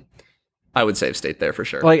again. I would save state there for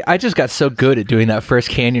sure. Like I just got so good at doing that first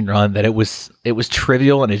canyon run that it was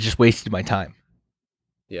trivial and it just wasted my time.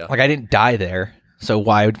 Yeah. Like I didn't die there, so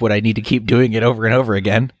why would I need to keep doing it over and over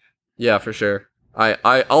again? Yeah, for sure.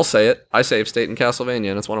 I'll say it. I save state in Castlevania,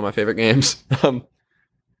 and it's one of my favorite games.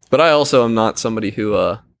 But I also am not somebody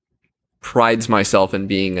who prides myself in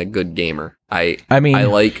being a good gamer. I mean, I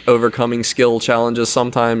like overcoming skill challenges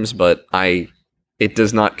sometimes, but it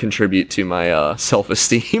does not contribute to my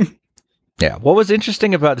self-esteem. Yeah, what was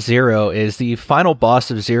interesting about Zero is the final boss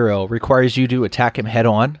of Zero requires you to attack him head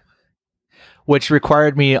on, which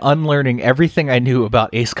required me unlearning everything I knew about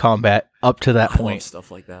Ace Combat up to that point. Love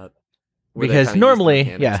stuff like that. Because normally,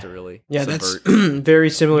 to really that's very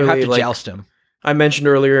similarly. You have to like, joust him. I mentioned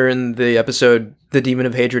earlier in the episode, the Demon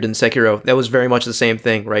of Hatred in Sekiro. That was very much the same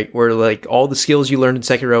thing, right? Where like all the skills you learned in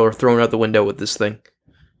Sekiro are thrown out the window with this thing.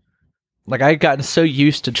 Like I had gotten so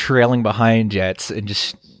used to trailing behind jets and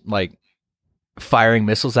just like firing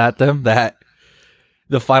missiles at them that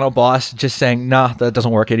the final boss just saying, "Nah, that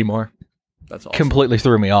doesn't work anymore." That's awesome. Completely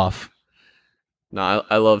threw me off. No,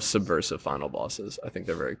 I love subversive final bosses. I think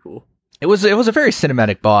they're very cool. It was a very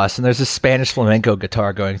cinematic boss, and there's a Spanish flamenco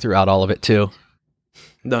guitar going throughout all of it too.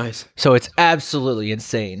 Nice. So it's absolutely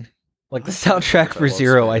insane. Like the soundtrack for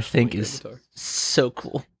Zero, I think, is so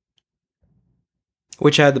cool.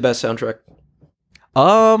 Which had the best soundtrack?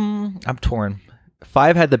 I'm torn.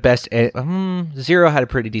 5 had the best. Zero had a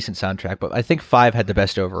pretty decent soundtrack, but I think 5 had the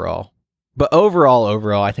best overall. But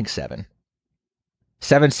overall, I think 7.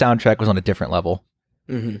 7's soundtrack was on a different level.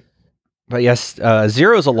 Mm-hmm. But yes,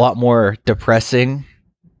 Zero is a lot more depressing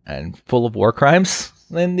and full of war crimes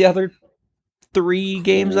than the other 3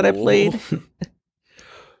 games that I played.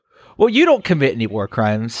 Well, you don't commit any war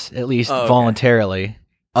crimes, at least voluntarily.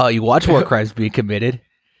 You watch war crimes being committed.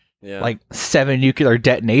 Yeah. Like 7 nuclear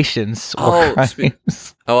detonations. War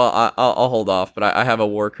crimes. I'll hold off, but I have a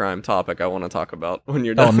war crime topic I want to talk about when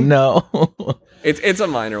you're done. Oh no. It's a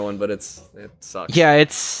minor one, but it sucks. Yeah,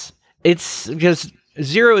 it's because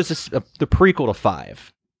Zero is the prequel to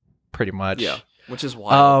 5, pretty much. Yeah, which is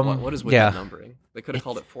wild. What is with that numbering? They could have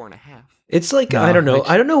called it 4.5. It's like I don't know.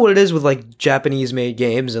 I don't know what it is with like Japanese made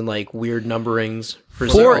games and like weird numberings. For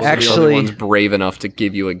 4 actually, the only one's brave enough to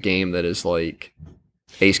give you a game that is like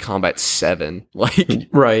Ace Combat 7, like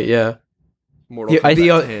right, yeah. Mortal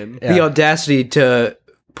Kombat 10. The audacity to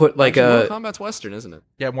put like Mortal Kombat's Western, isn't it?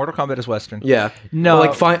 Yeah, Mortal Kombat is Western. Yeah, no,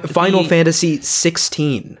 but like Final Fantasy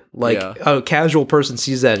 16. Like a casual person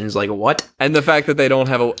sees that and is like, "What?" And the fact that they don't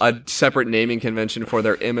have a separate naming convention for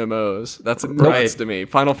their MMOs—that's nuts to me.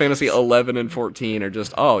 Final Fantasy 11 and 14 are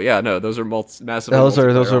just, those are massive. Those are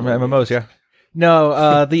MMOs, yeah.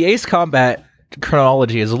 No, the Ace Combat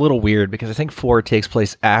chronology is a little weird because I think 4 takes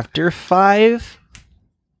place after 5.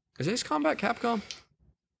 Is Ace Combat Capcom?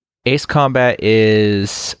 Ace Combat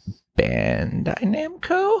is Bandai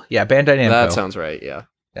Namco? Yeah, Bandai Namco. That sounds right, yeah.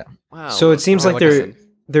 Yeah. Wow. So it seems like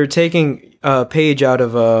they're taking a page out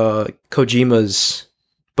of Kojima's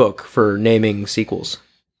book for naming sequels.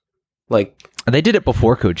 Like they did it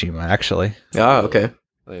before Kojima, actually. Ah, okay.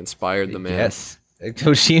 They inspired the man. Yes.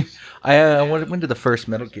 Kojima. When did the first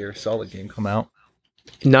Metal Gear Solid game come out?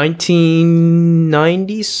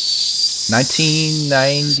 1996.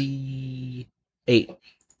 1998.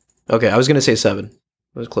 Okay, I was gonna say 7. It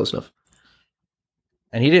was close enough.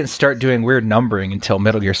 And he didn't start doing weird numbering until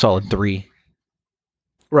Metal Gear Solid 3.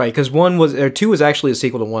 Right, because 2 was actually a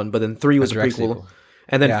sequel to 1, but then 3 was a prequel, sequel.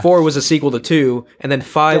 and then 4 was a sequel to 2, and then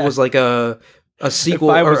 5 was like a sequel.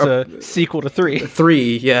 5 was a sequel to 3.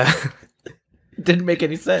 3, yeah. Didn't make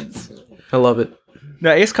any sense. I love it.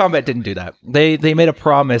 No, Ace Combat didn't do that. They made a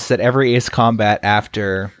promise that every Ace Combat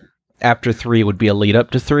after 3 would be a lead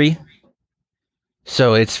up to 3.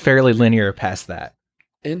 So it's fairly linear past that.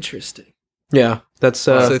 Interesting. Yeah, that's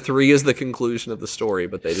so 3 is the conclusion of the story,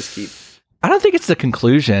 but they just keep. I don't think it's the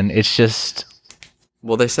conclusion. It's just.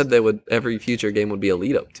 Well, they said every future game would be a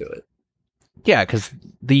lead up to it. Yeah, because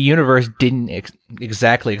the universe didn't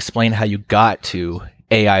exactly explain how you got to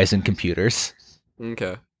AIs and computers.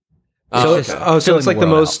 Okay. So it's like the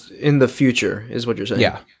most in the future, is what you're saying.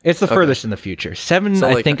 Yeah, it's the furthest in the future. 7,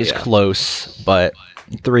 I think, is close, but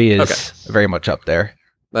 3 is very much up there.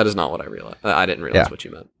 That is not what I realized. I didn't realize what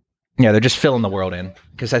you meant. Yeah, they're just filling the world in,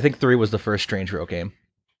 because I think 3 was the first Strange Row game.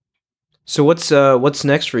 So what's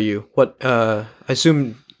next for you? I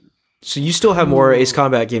assume. So you still have more Ace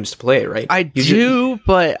Combat games to play, right? I do,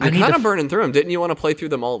 but you're kind of burning through them. Didn't you want to play through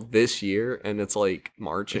them all this year? And it's like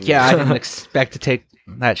March. And I didn't expect to take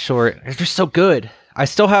that short. They're just so good. I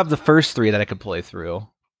still have the first 3 that I could play through.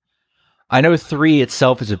 I know 3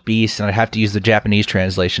 itself is a beast, and I have to use the Japanese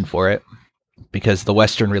translation for it because the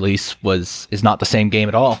Western release is not the same game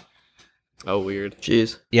at all. Oh, weird.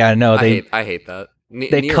 Jeez. Yeah, no, I hate that.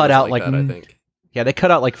 They cut out like that, I think. Yeah, they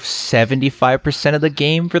cut out like 75% of the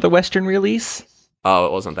game for the Western release. Oh,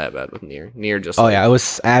 it wasn't that bad with Nier. Nier just. Oh yeah, it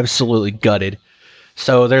was absolutely gutted.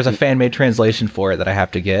 So there's a fan-made translation for it that I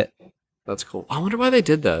have to get. That's cool. I wonder why they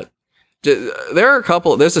did that. There are a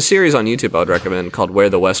couple. There's a series on YouTube I would recommend called "Where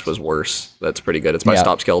the West Was Worse." That's pretty good. It's by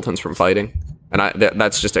Stop Skeletons from Fighting, and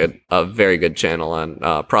that's just a very good channel. And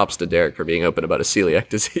props to Derek for being open about a celiac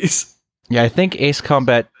disease. Yeah, I think Ace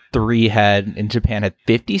Combat 3 in Japan had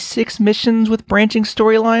 56 missions with branching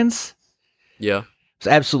storylines. Yeah. It's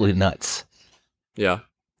absolutely nuts. Yeah.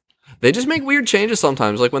 They just make weird changes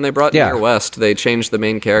sometimes. Like when they brought Nier West, they changed the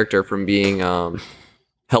main character from being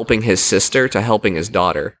helping his sister to helping his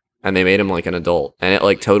daughter. And they made him like an adult. And it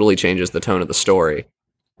like totally changes the tone of the story.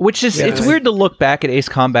 Which is, it's weird to look back at Ace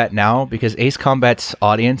Combat now because Ace Combat's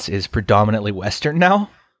audience is predominantly Western now.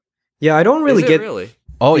 Yeah, I don't really get... Really?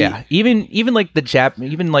 Oh yeah, even like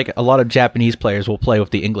even like a lot of Japanese players will play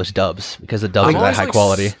with the English dubs because the dubs are that high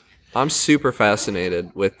quality. I'm super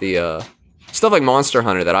fascinated with the stuff like Monster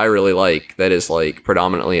Hunter that I really like. That is like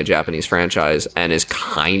predominantly a Japanese franchise and is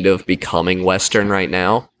kind of becoming Western right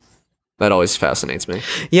now. That always fascinates me.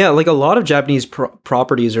 Yeah, like a lot of Japanese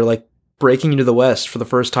properties are like breaking into the West for the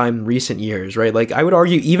first time in recent years, right? Like I would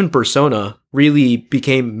argue even Persona really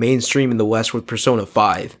became mainstream in the West with Persona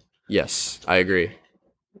 5. Yes, I agree.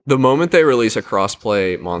 The moment they release a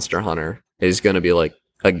crossplay Monster Hunter is going to be like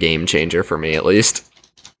a game changer for me, at least.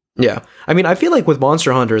 Yeah. I mean, I feel like with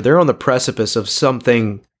Monster Hunter, they're on the precipice of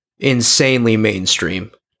something insanely mainstream.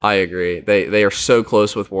 I agree. They are so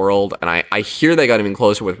close with World, and I hear they got even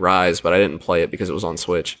closer with Rise, but I didn't play it because it was on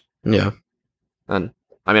Switch. Yeah. And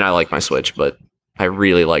I mean, I like my Switch, but I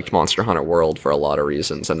really liked Monster Hunter World for a lot of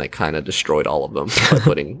reasons, and they kind of destroyed all of them by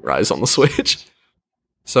putting Rise on the Switch.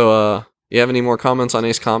 So, you have any more comments on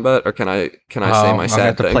Ace Combat, or can I say my sad thing? I'm gonna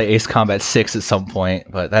have to play Ace Combat 6 at some point,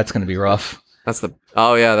 but that's gonna be rough. That's the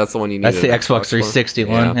one you need. That's the Xbox 360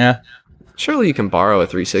 one. Yeah. Surely you can borrow a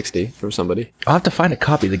 360 from somebody. I'll have to find a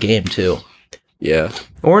copy of the game too. Yeah.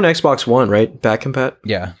 Or an Xbox One, right? Back compat.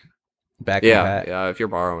 Yeah. Yeah. If you're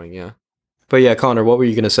borrowing, yeah. But yeah, Connor, what were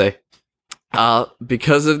you gonna say?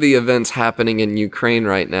 Because of the events happening in Ukraine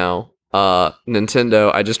right now.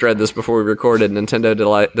 Nintendo, I just read this before we recorded, Nintendo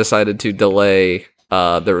decided to delay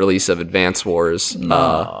the release of Advance Wars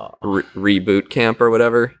Reboot Camp or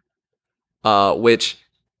whatever, which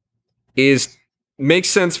makes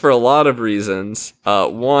sense for a lot of reasons.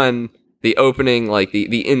 One, the opening, like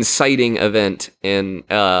the inciting event in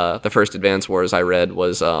the first Advance Wars I read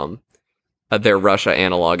was their Russia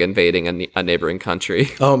analog invading a neighboring country.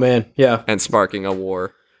 Oh man, yeah, and sparking a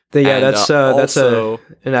war. That's an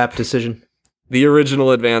apt decision. The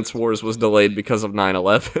original Advance Wars was delayed because of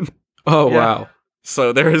 9/11. Oh yeah. Wow!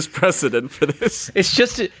 So there is precedent for this. It's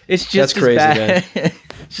just That's as crazy, bad.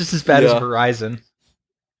 It's just as bad as Horizon.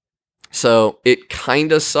 So it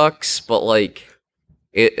kind of sucks, but like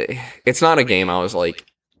it's not a game I was like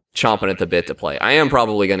chomping at the bit to play. I am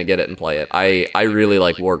probably going to get it and play it. I really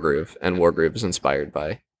like Wargroove, and Wargroove is inspired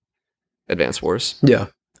by Advance Wars. Yeah.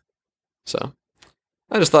 So.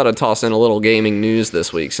 I just thought I'd toss in a little gaming news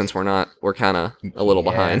this week since we're kind of a little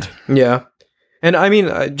behind. Yeah. And I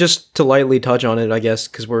mean, just to lightly touch on it, I guess,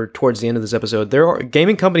 because we're towards the end of this episode,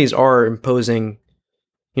 gaming companies are imposing,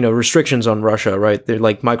 restrictions on Russia, right? They're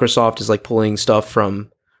like Microsoft is like pulling stuff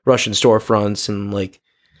from Russian storefronts, and like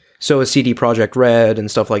so is CD Projekt Red and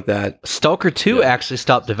stuff like that. Stalker 2 actually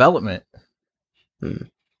stopped development.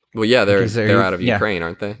 Well, yeah, they're out of Ukraine,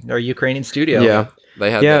 aren't they? They're a Ukrainian studio. Yeah, they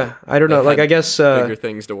had. Yeah, I don't know. Like, I guess bigger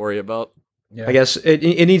things to worry about. Yeah. I guess it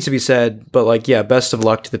needs to be said, but like, yeah, best of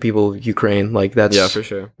luck to the people of Ukraine. Like, that's for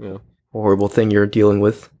sure. Yeah, a horrible thing you're dealing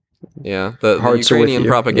with. Yeah, the Ukrainian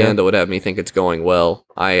propaganda would have me think it's going well.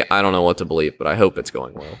 I don't know what to believe, but I hope it's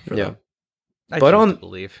going well. For them. But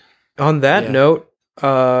on that note,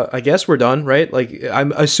 I guess we're done, right? Like,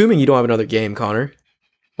 I'm assuming you don't have another game, Connor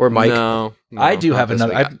or Mike. No, I do have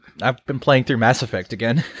another. I've been playing through Mass Effect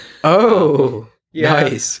again. Oh,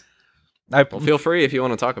 nice. Well, feel free if you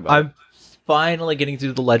want to talk about it. Finally getting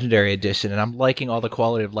through the Legendary Edition, and I'm liking all the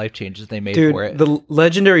quality of life changes they made for it. The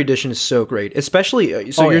Legendary Edition is so great,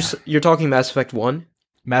 especially. You're talking Mass Effect 1?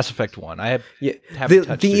 Mass Effect 1.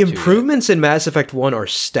 The improvements in Mass Effect 1 are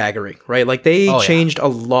staggering, right? Like, they changed a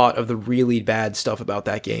lot of the really bad stuff about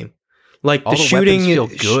that game. Like, all the shooting feel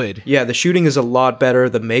good. Yeah, the shooting is a lot better.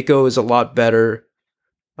 The Mako is a lot better.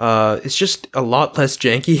 It's just a lot less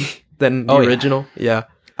janky than the original. Yeah.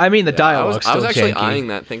 I mean, the dialogue. I was actually janky. eyeing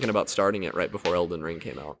that, thinking about starting it right before Elden Ring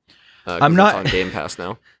came out. I'm not it's on Game Pass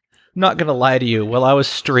now. I'm not gonna lie to you. While I was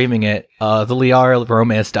streaming it, the Liara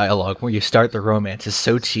romance dialogue, where you start the romance, is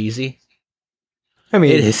so cheesy. I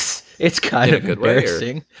mean, it is. It's kind of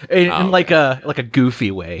embarrassing, in like a goofy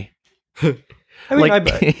way. I mean,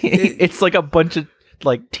 it's like a bunch of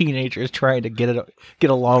like teenagers trying to get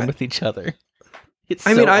along with each other. It's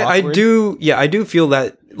I do feel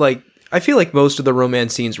that, like, I feel like most of the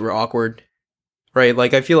romance scenes were awkward, right?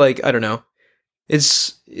 Like, I feel like, I don't know.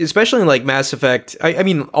 It's especially in like Mass Effect. I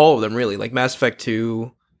mean, all of them really, like Mass Effect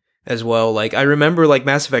 2 as well. Like, I remember like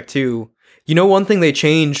Mass Effect 2, one thing they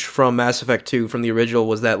changed from Mass Effect 2 from the original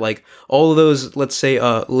was that like all of those, let's say,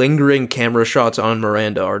 lingering camera shots on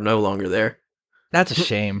Miranda are no longer there. That's a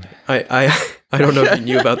shame. I don't know if you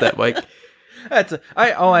knew about that, Mike.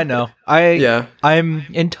 I know. I'm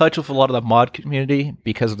in touch with a lot of the mod community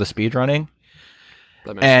because of the speedrunning.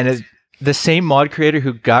 And the same mod creator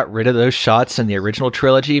who got rid of those shots in the original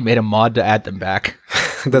trilogy made a mod to add them back.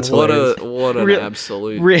 That's what an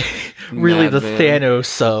absolute really the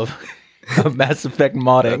Thanos of Mass Effect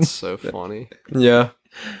modding. That's so funny. Yeah.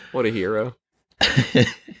 What a hero.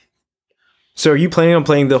 So are you planning on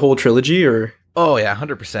playing the whole trilogy, or? Oh yeah,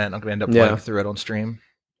 100%. I'm gonna end up playing through it on stream.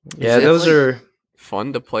 Yeah, those are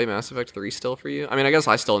fun to play. Mass Effect 3 still for you? I mean, I guess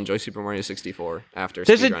I still enjoy Super Mario 64 after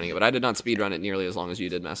speedrunning it, but I did not speedrun it nearly as long as you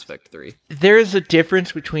did Mass Effect 3. There is a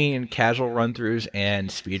difference between casual run-throughs and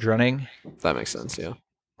speedrunning. That makes sense, yeah.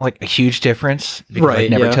 Like a huge difference, because I've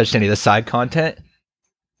never touched any of the side content.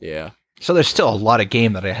 Yeah. So there's still a lot of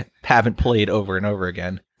game that I haven't played over and over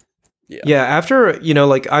again. Yeah, after,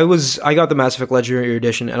 like, I got the Mass Effect Legendary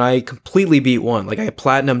Edition, and I completely beat 1. Like, I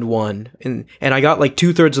platinumed 1, and I got, like,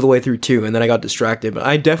 2/3 of the way through 2, and then I got distracted. But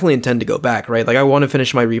I definitely intend to go back, right? Like, I want to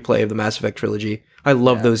finish my replay of the Mass Effect trilogy. I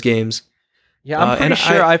love those games. Yeah, I'm pretty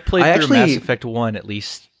sure I've played through Mass Effect 1 at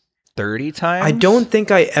least 30 times. I don't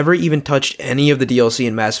think I ever even touched any of the DLC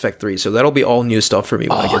in Mass Effect 3, so that'll be all new stuff for me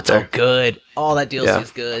when I get there. Oh, good. All that DLC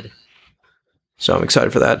is good. So I'm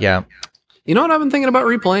excited for that. Yeah. You know what I've been thinking about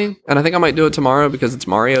replaying? And I think I might do it tomorrow because it's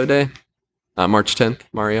Mario Day. March 10th,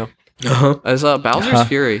 Mario. As Bowser's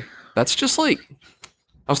Fury. That's just like...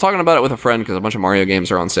 I was talking about it with a friend because a bunch of Mario games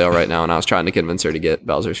are on sale right now, and I was trying to convince her to get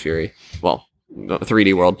Bowser's Fury. Well,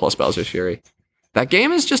 3D World plus Bowser's Fury. That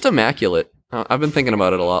game is just immaculate. I've been thinking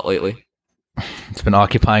about it a lot lately. It's been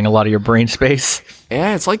occupying a lot of your brain space.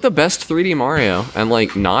 Yeah, it's like the best 3D Mario, and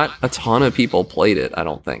like not a ton of people played it, I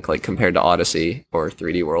don't think, like compared to Odyssey or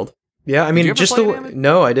 3D World. Yeah, I mean, just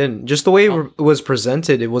no, I didn't. Just the way it was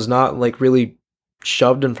presented, it was not like really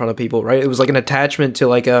shoved in front of people, right? It was like an attachment to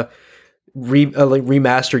like a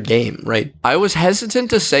remastered game, right? I was hesitant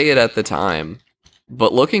to say it at the time,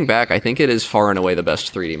 but looking back, I think it is far and away the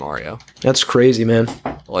best 3D Mario. That's crazy, man.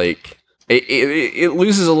 Like, it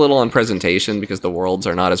loses a little on presentation because the worlds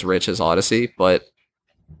are not as rich as Odyssey, but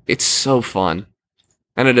it's so fun.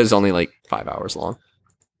 And it is only like 5 hours long.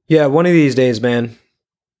 Yeah, one of these days, man.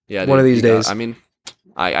 Yeah, one of these days. I mean,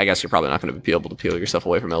 I guess you're probably not going to be able to peel yourself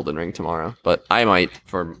away from Elden Ring tomorrow, but I might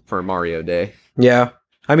for Mario Day. Yeah.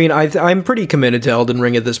 I mean, I'm pretty committed to Elden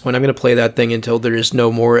Ring at this point. I'm going to play that thing until there is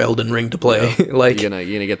no more Elden Ring to play. Yeah. Like, you're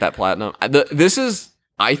gonna get that platinum.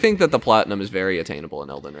 I think that the platinum is very attainable in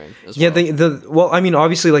Elden Ring as well. Yeah, well, I mean,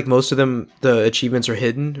 obviously, like most of them, the achievements are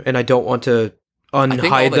hidden, and I don't want to unhide I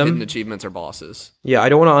think all the them. hidden achievements are bosses. Yeah, I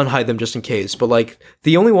don't want to unhide them just in case. But like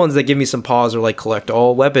the only ones that give me some pause are like collect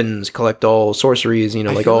all weapons, collect all sorceries, you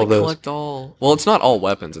know, like all of those. Collect all. Well, it's not all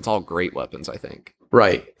weapons; it's all great weapons. I think.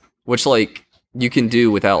 Right. Which like you can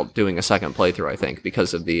do without doing a second playthrough. I think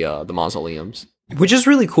because of the mausoleums. Which is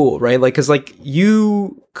really cool, right? Like, cause like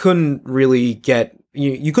you couldn't really get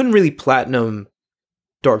you couldn't really platinum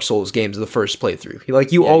Dark Souls games the first playthrough.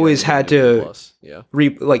 Like you always had to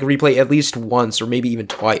replay at least once or maybe even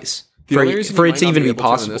twice for it to even be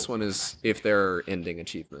possible. This one is if they're ending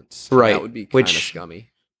achievements, right? That would be kind of scummy.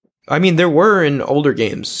 I mean, there were in older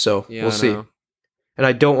games, so we'll see. And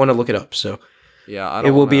I don't want to look it up, so yeah, it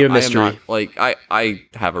will be a mystery. I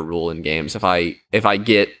have a rule in games: if I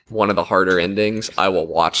get one of the harder endings, I will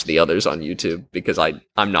watch the others on YouTube because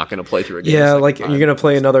I'm not going to play through a game. Yeah, like you're going to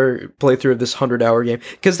play another playthrough of this 100-hour game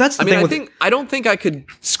because that's the thing. I don't think I could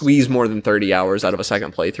squeeze more than 30 hours out of a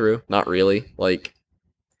second playthrough. Not really. Like,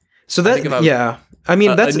 so that I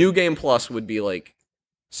mean that's a new game plus would be like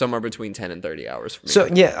somewhere between 10 and 30 hours for me. So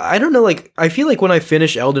yeah, I don't know. Like I feel like when I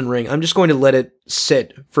finish Elden Ring, I'm just going to let it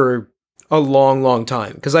sit for a long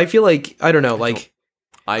time because I feel like I don't know. Like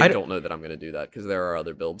I don't know that I'm going to do that because there are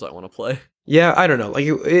other builds I want to play. Yeah, I don't know. Like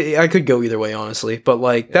I could go either way, honestly. But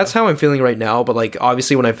like that's how I'm feeling right now. But like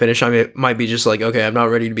obviously, when I finish, it might be just like okay, I'm not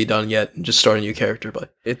ready to be done yet, and just start a new character.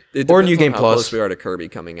 But it or a new game plus. Close we are to Kirby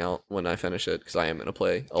coming out when I finish it because I am going to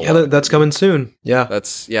play. That's coming soon. Yeah,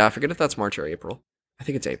 I forget if that's March or April. I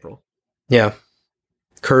think it's April. Yeah,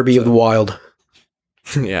 Kirby of the Wild.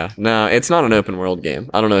 Yeah, no, it's not an open world game.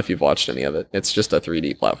 I don't know if you've watched any of it. It's just a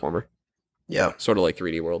 3D platformer. Yeah, sort of like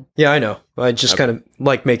 3D World. Yeah, I know. I just kind of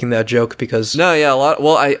like making that joke because a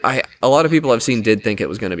lot of people I've seen did think it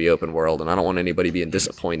was going to be open world, and I don't want anybody being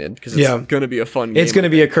disappointed because it's going to be a fun game. It's going to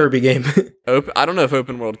be a Kirby game. I don't know if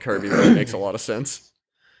open world Kirby really makes a lot of sense.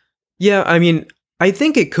 Yeah, I mean, I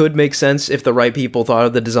think it could make sense if the right people thought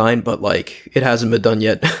of the design, but like it hasn't been done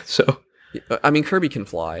yet. So, I mean, Kirby can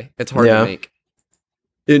fly. It's hard to make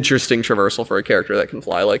interesting traversal for a character that can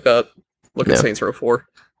fly like that. Look at Saints Row 4.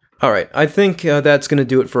 All right, I think that's going to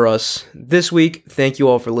do it for us this week. Thank you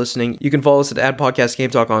all for listening. You can follow us at @podcast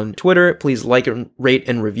Game Talk on Twitter. Please like, rate,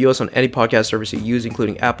 and review us on any podcast service you use,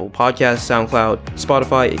 including Apple Podcasts, SoundCloud,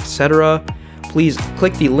 Spotify, etc. Please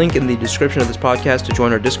click the link in the description of this podcast to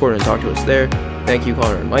join our Discord and talk to us there. Thank you,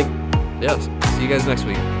 Connor and Mike. Yes, see you guys next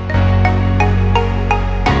week.